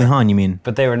No, together. Goldie Hawn, you mean?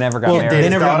 But they were never got Well, married. They His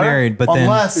never got daughter? married, but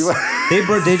Unless-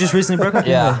 then they just recently broke up.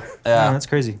 Yeah, yeah. That's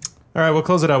crazy. All right, we'll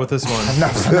close it out with this one.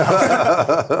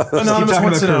 Anonymous talking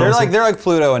wants to about know. They're like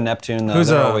Pluto and Neptune though. Who's,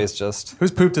 They're uh, always just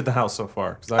Who's pooped at the house so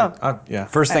far? 'Cause yeah.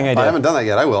 first thing I I did. haven't done that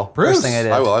yet. I will. Bruce. First thing I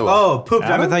did. I will. Oh, pooped.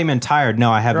 I Adam? thought you meant tired.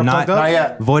 No, I have You're not plugged up? Not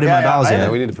yet. voided Yeah, my yeah, bowels I yet. Yeah,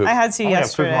 we need to poop. I had to got pooped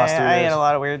yesterday. last 2 I days. ate a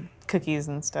lot of weird cookies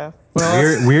and stuff.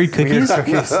 Weird cookies?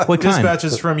 What kind?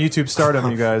 Dispatches from YouTube Stardom,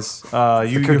 you guys.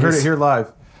 You heard it here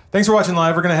live. Thanks for watching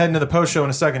live. We're gonna head into the post show in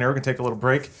a second. Here, we're gonna take a little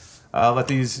break.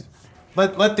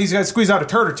 Let these guys squeeze out a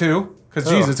turd or two. Because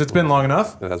Jesus, it's been long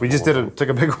enough. We just took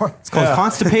a big one. It's called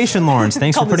constipation, Lawrence.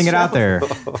 Thanks for putting it out there.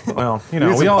 Well, you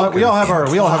know, we all have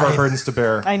our burdens to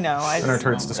bear. I know. And our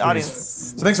turds to squeeze.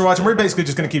 Audience. So thanks for watching. We're basically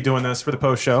just going to keep doing this for the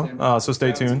post show. So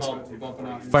stay tuned.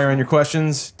 Fire in your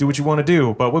questions. Do what you want to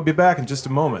do. But we'll be back in just a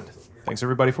moment. Thanks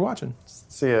everybody for watching.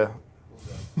 See ya.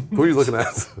 Who are you looking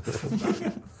at?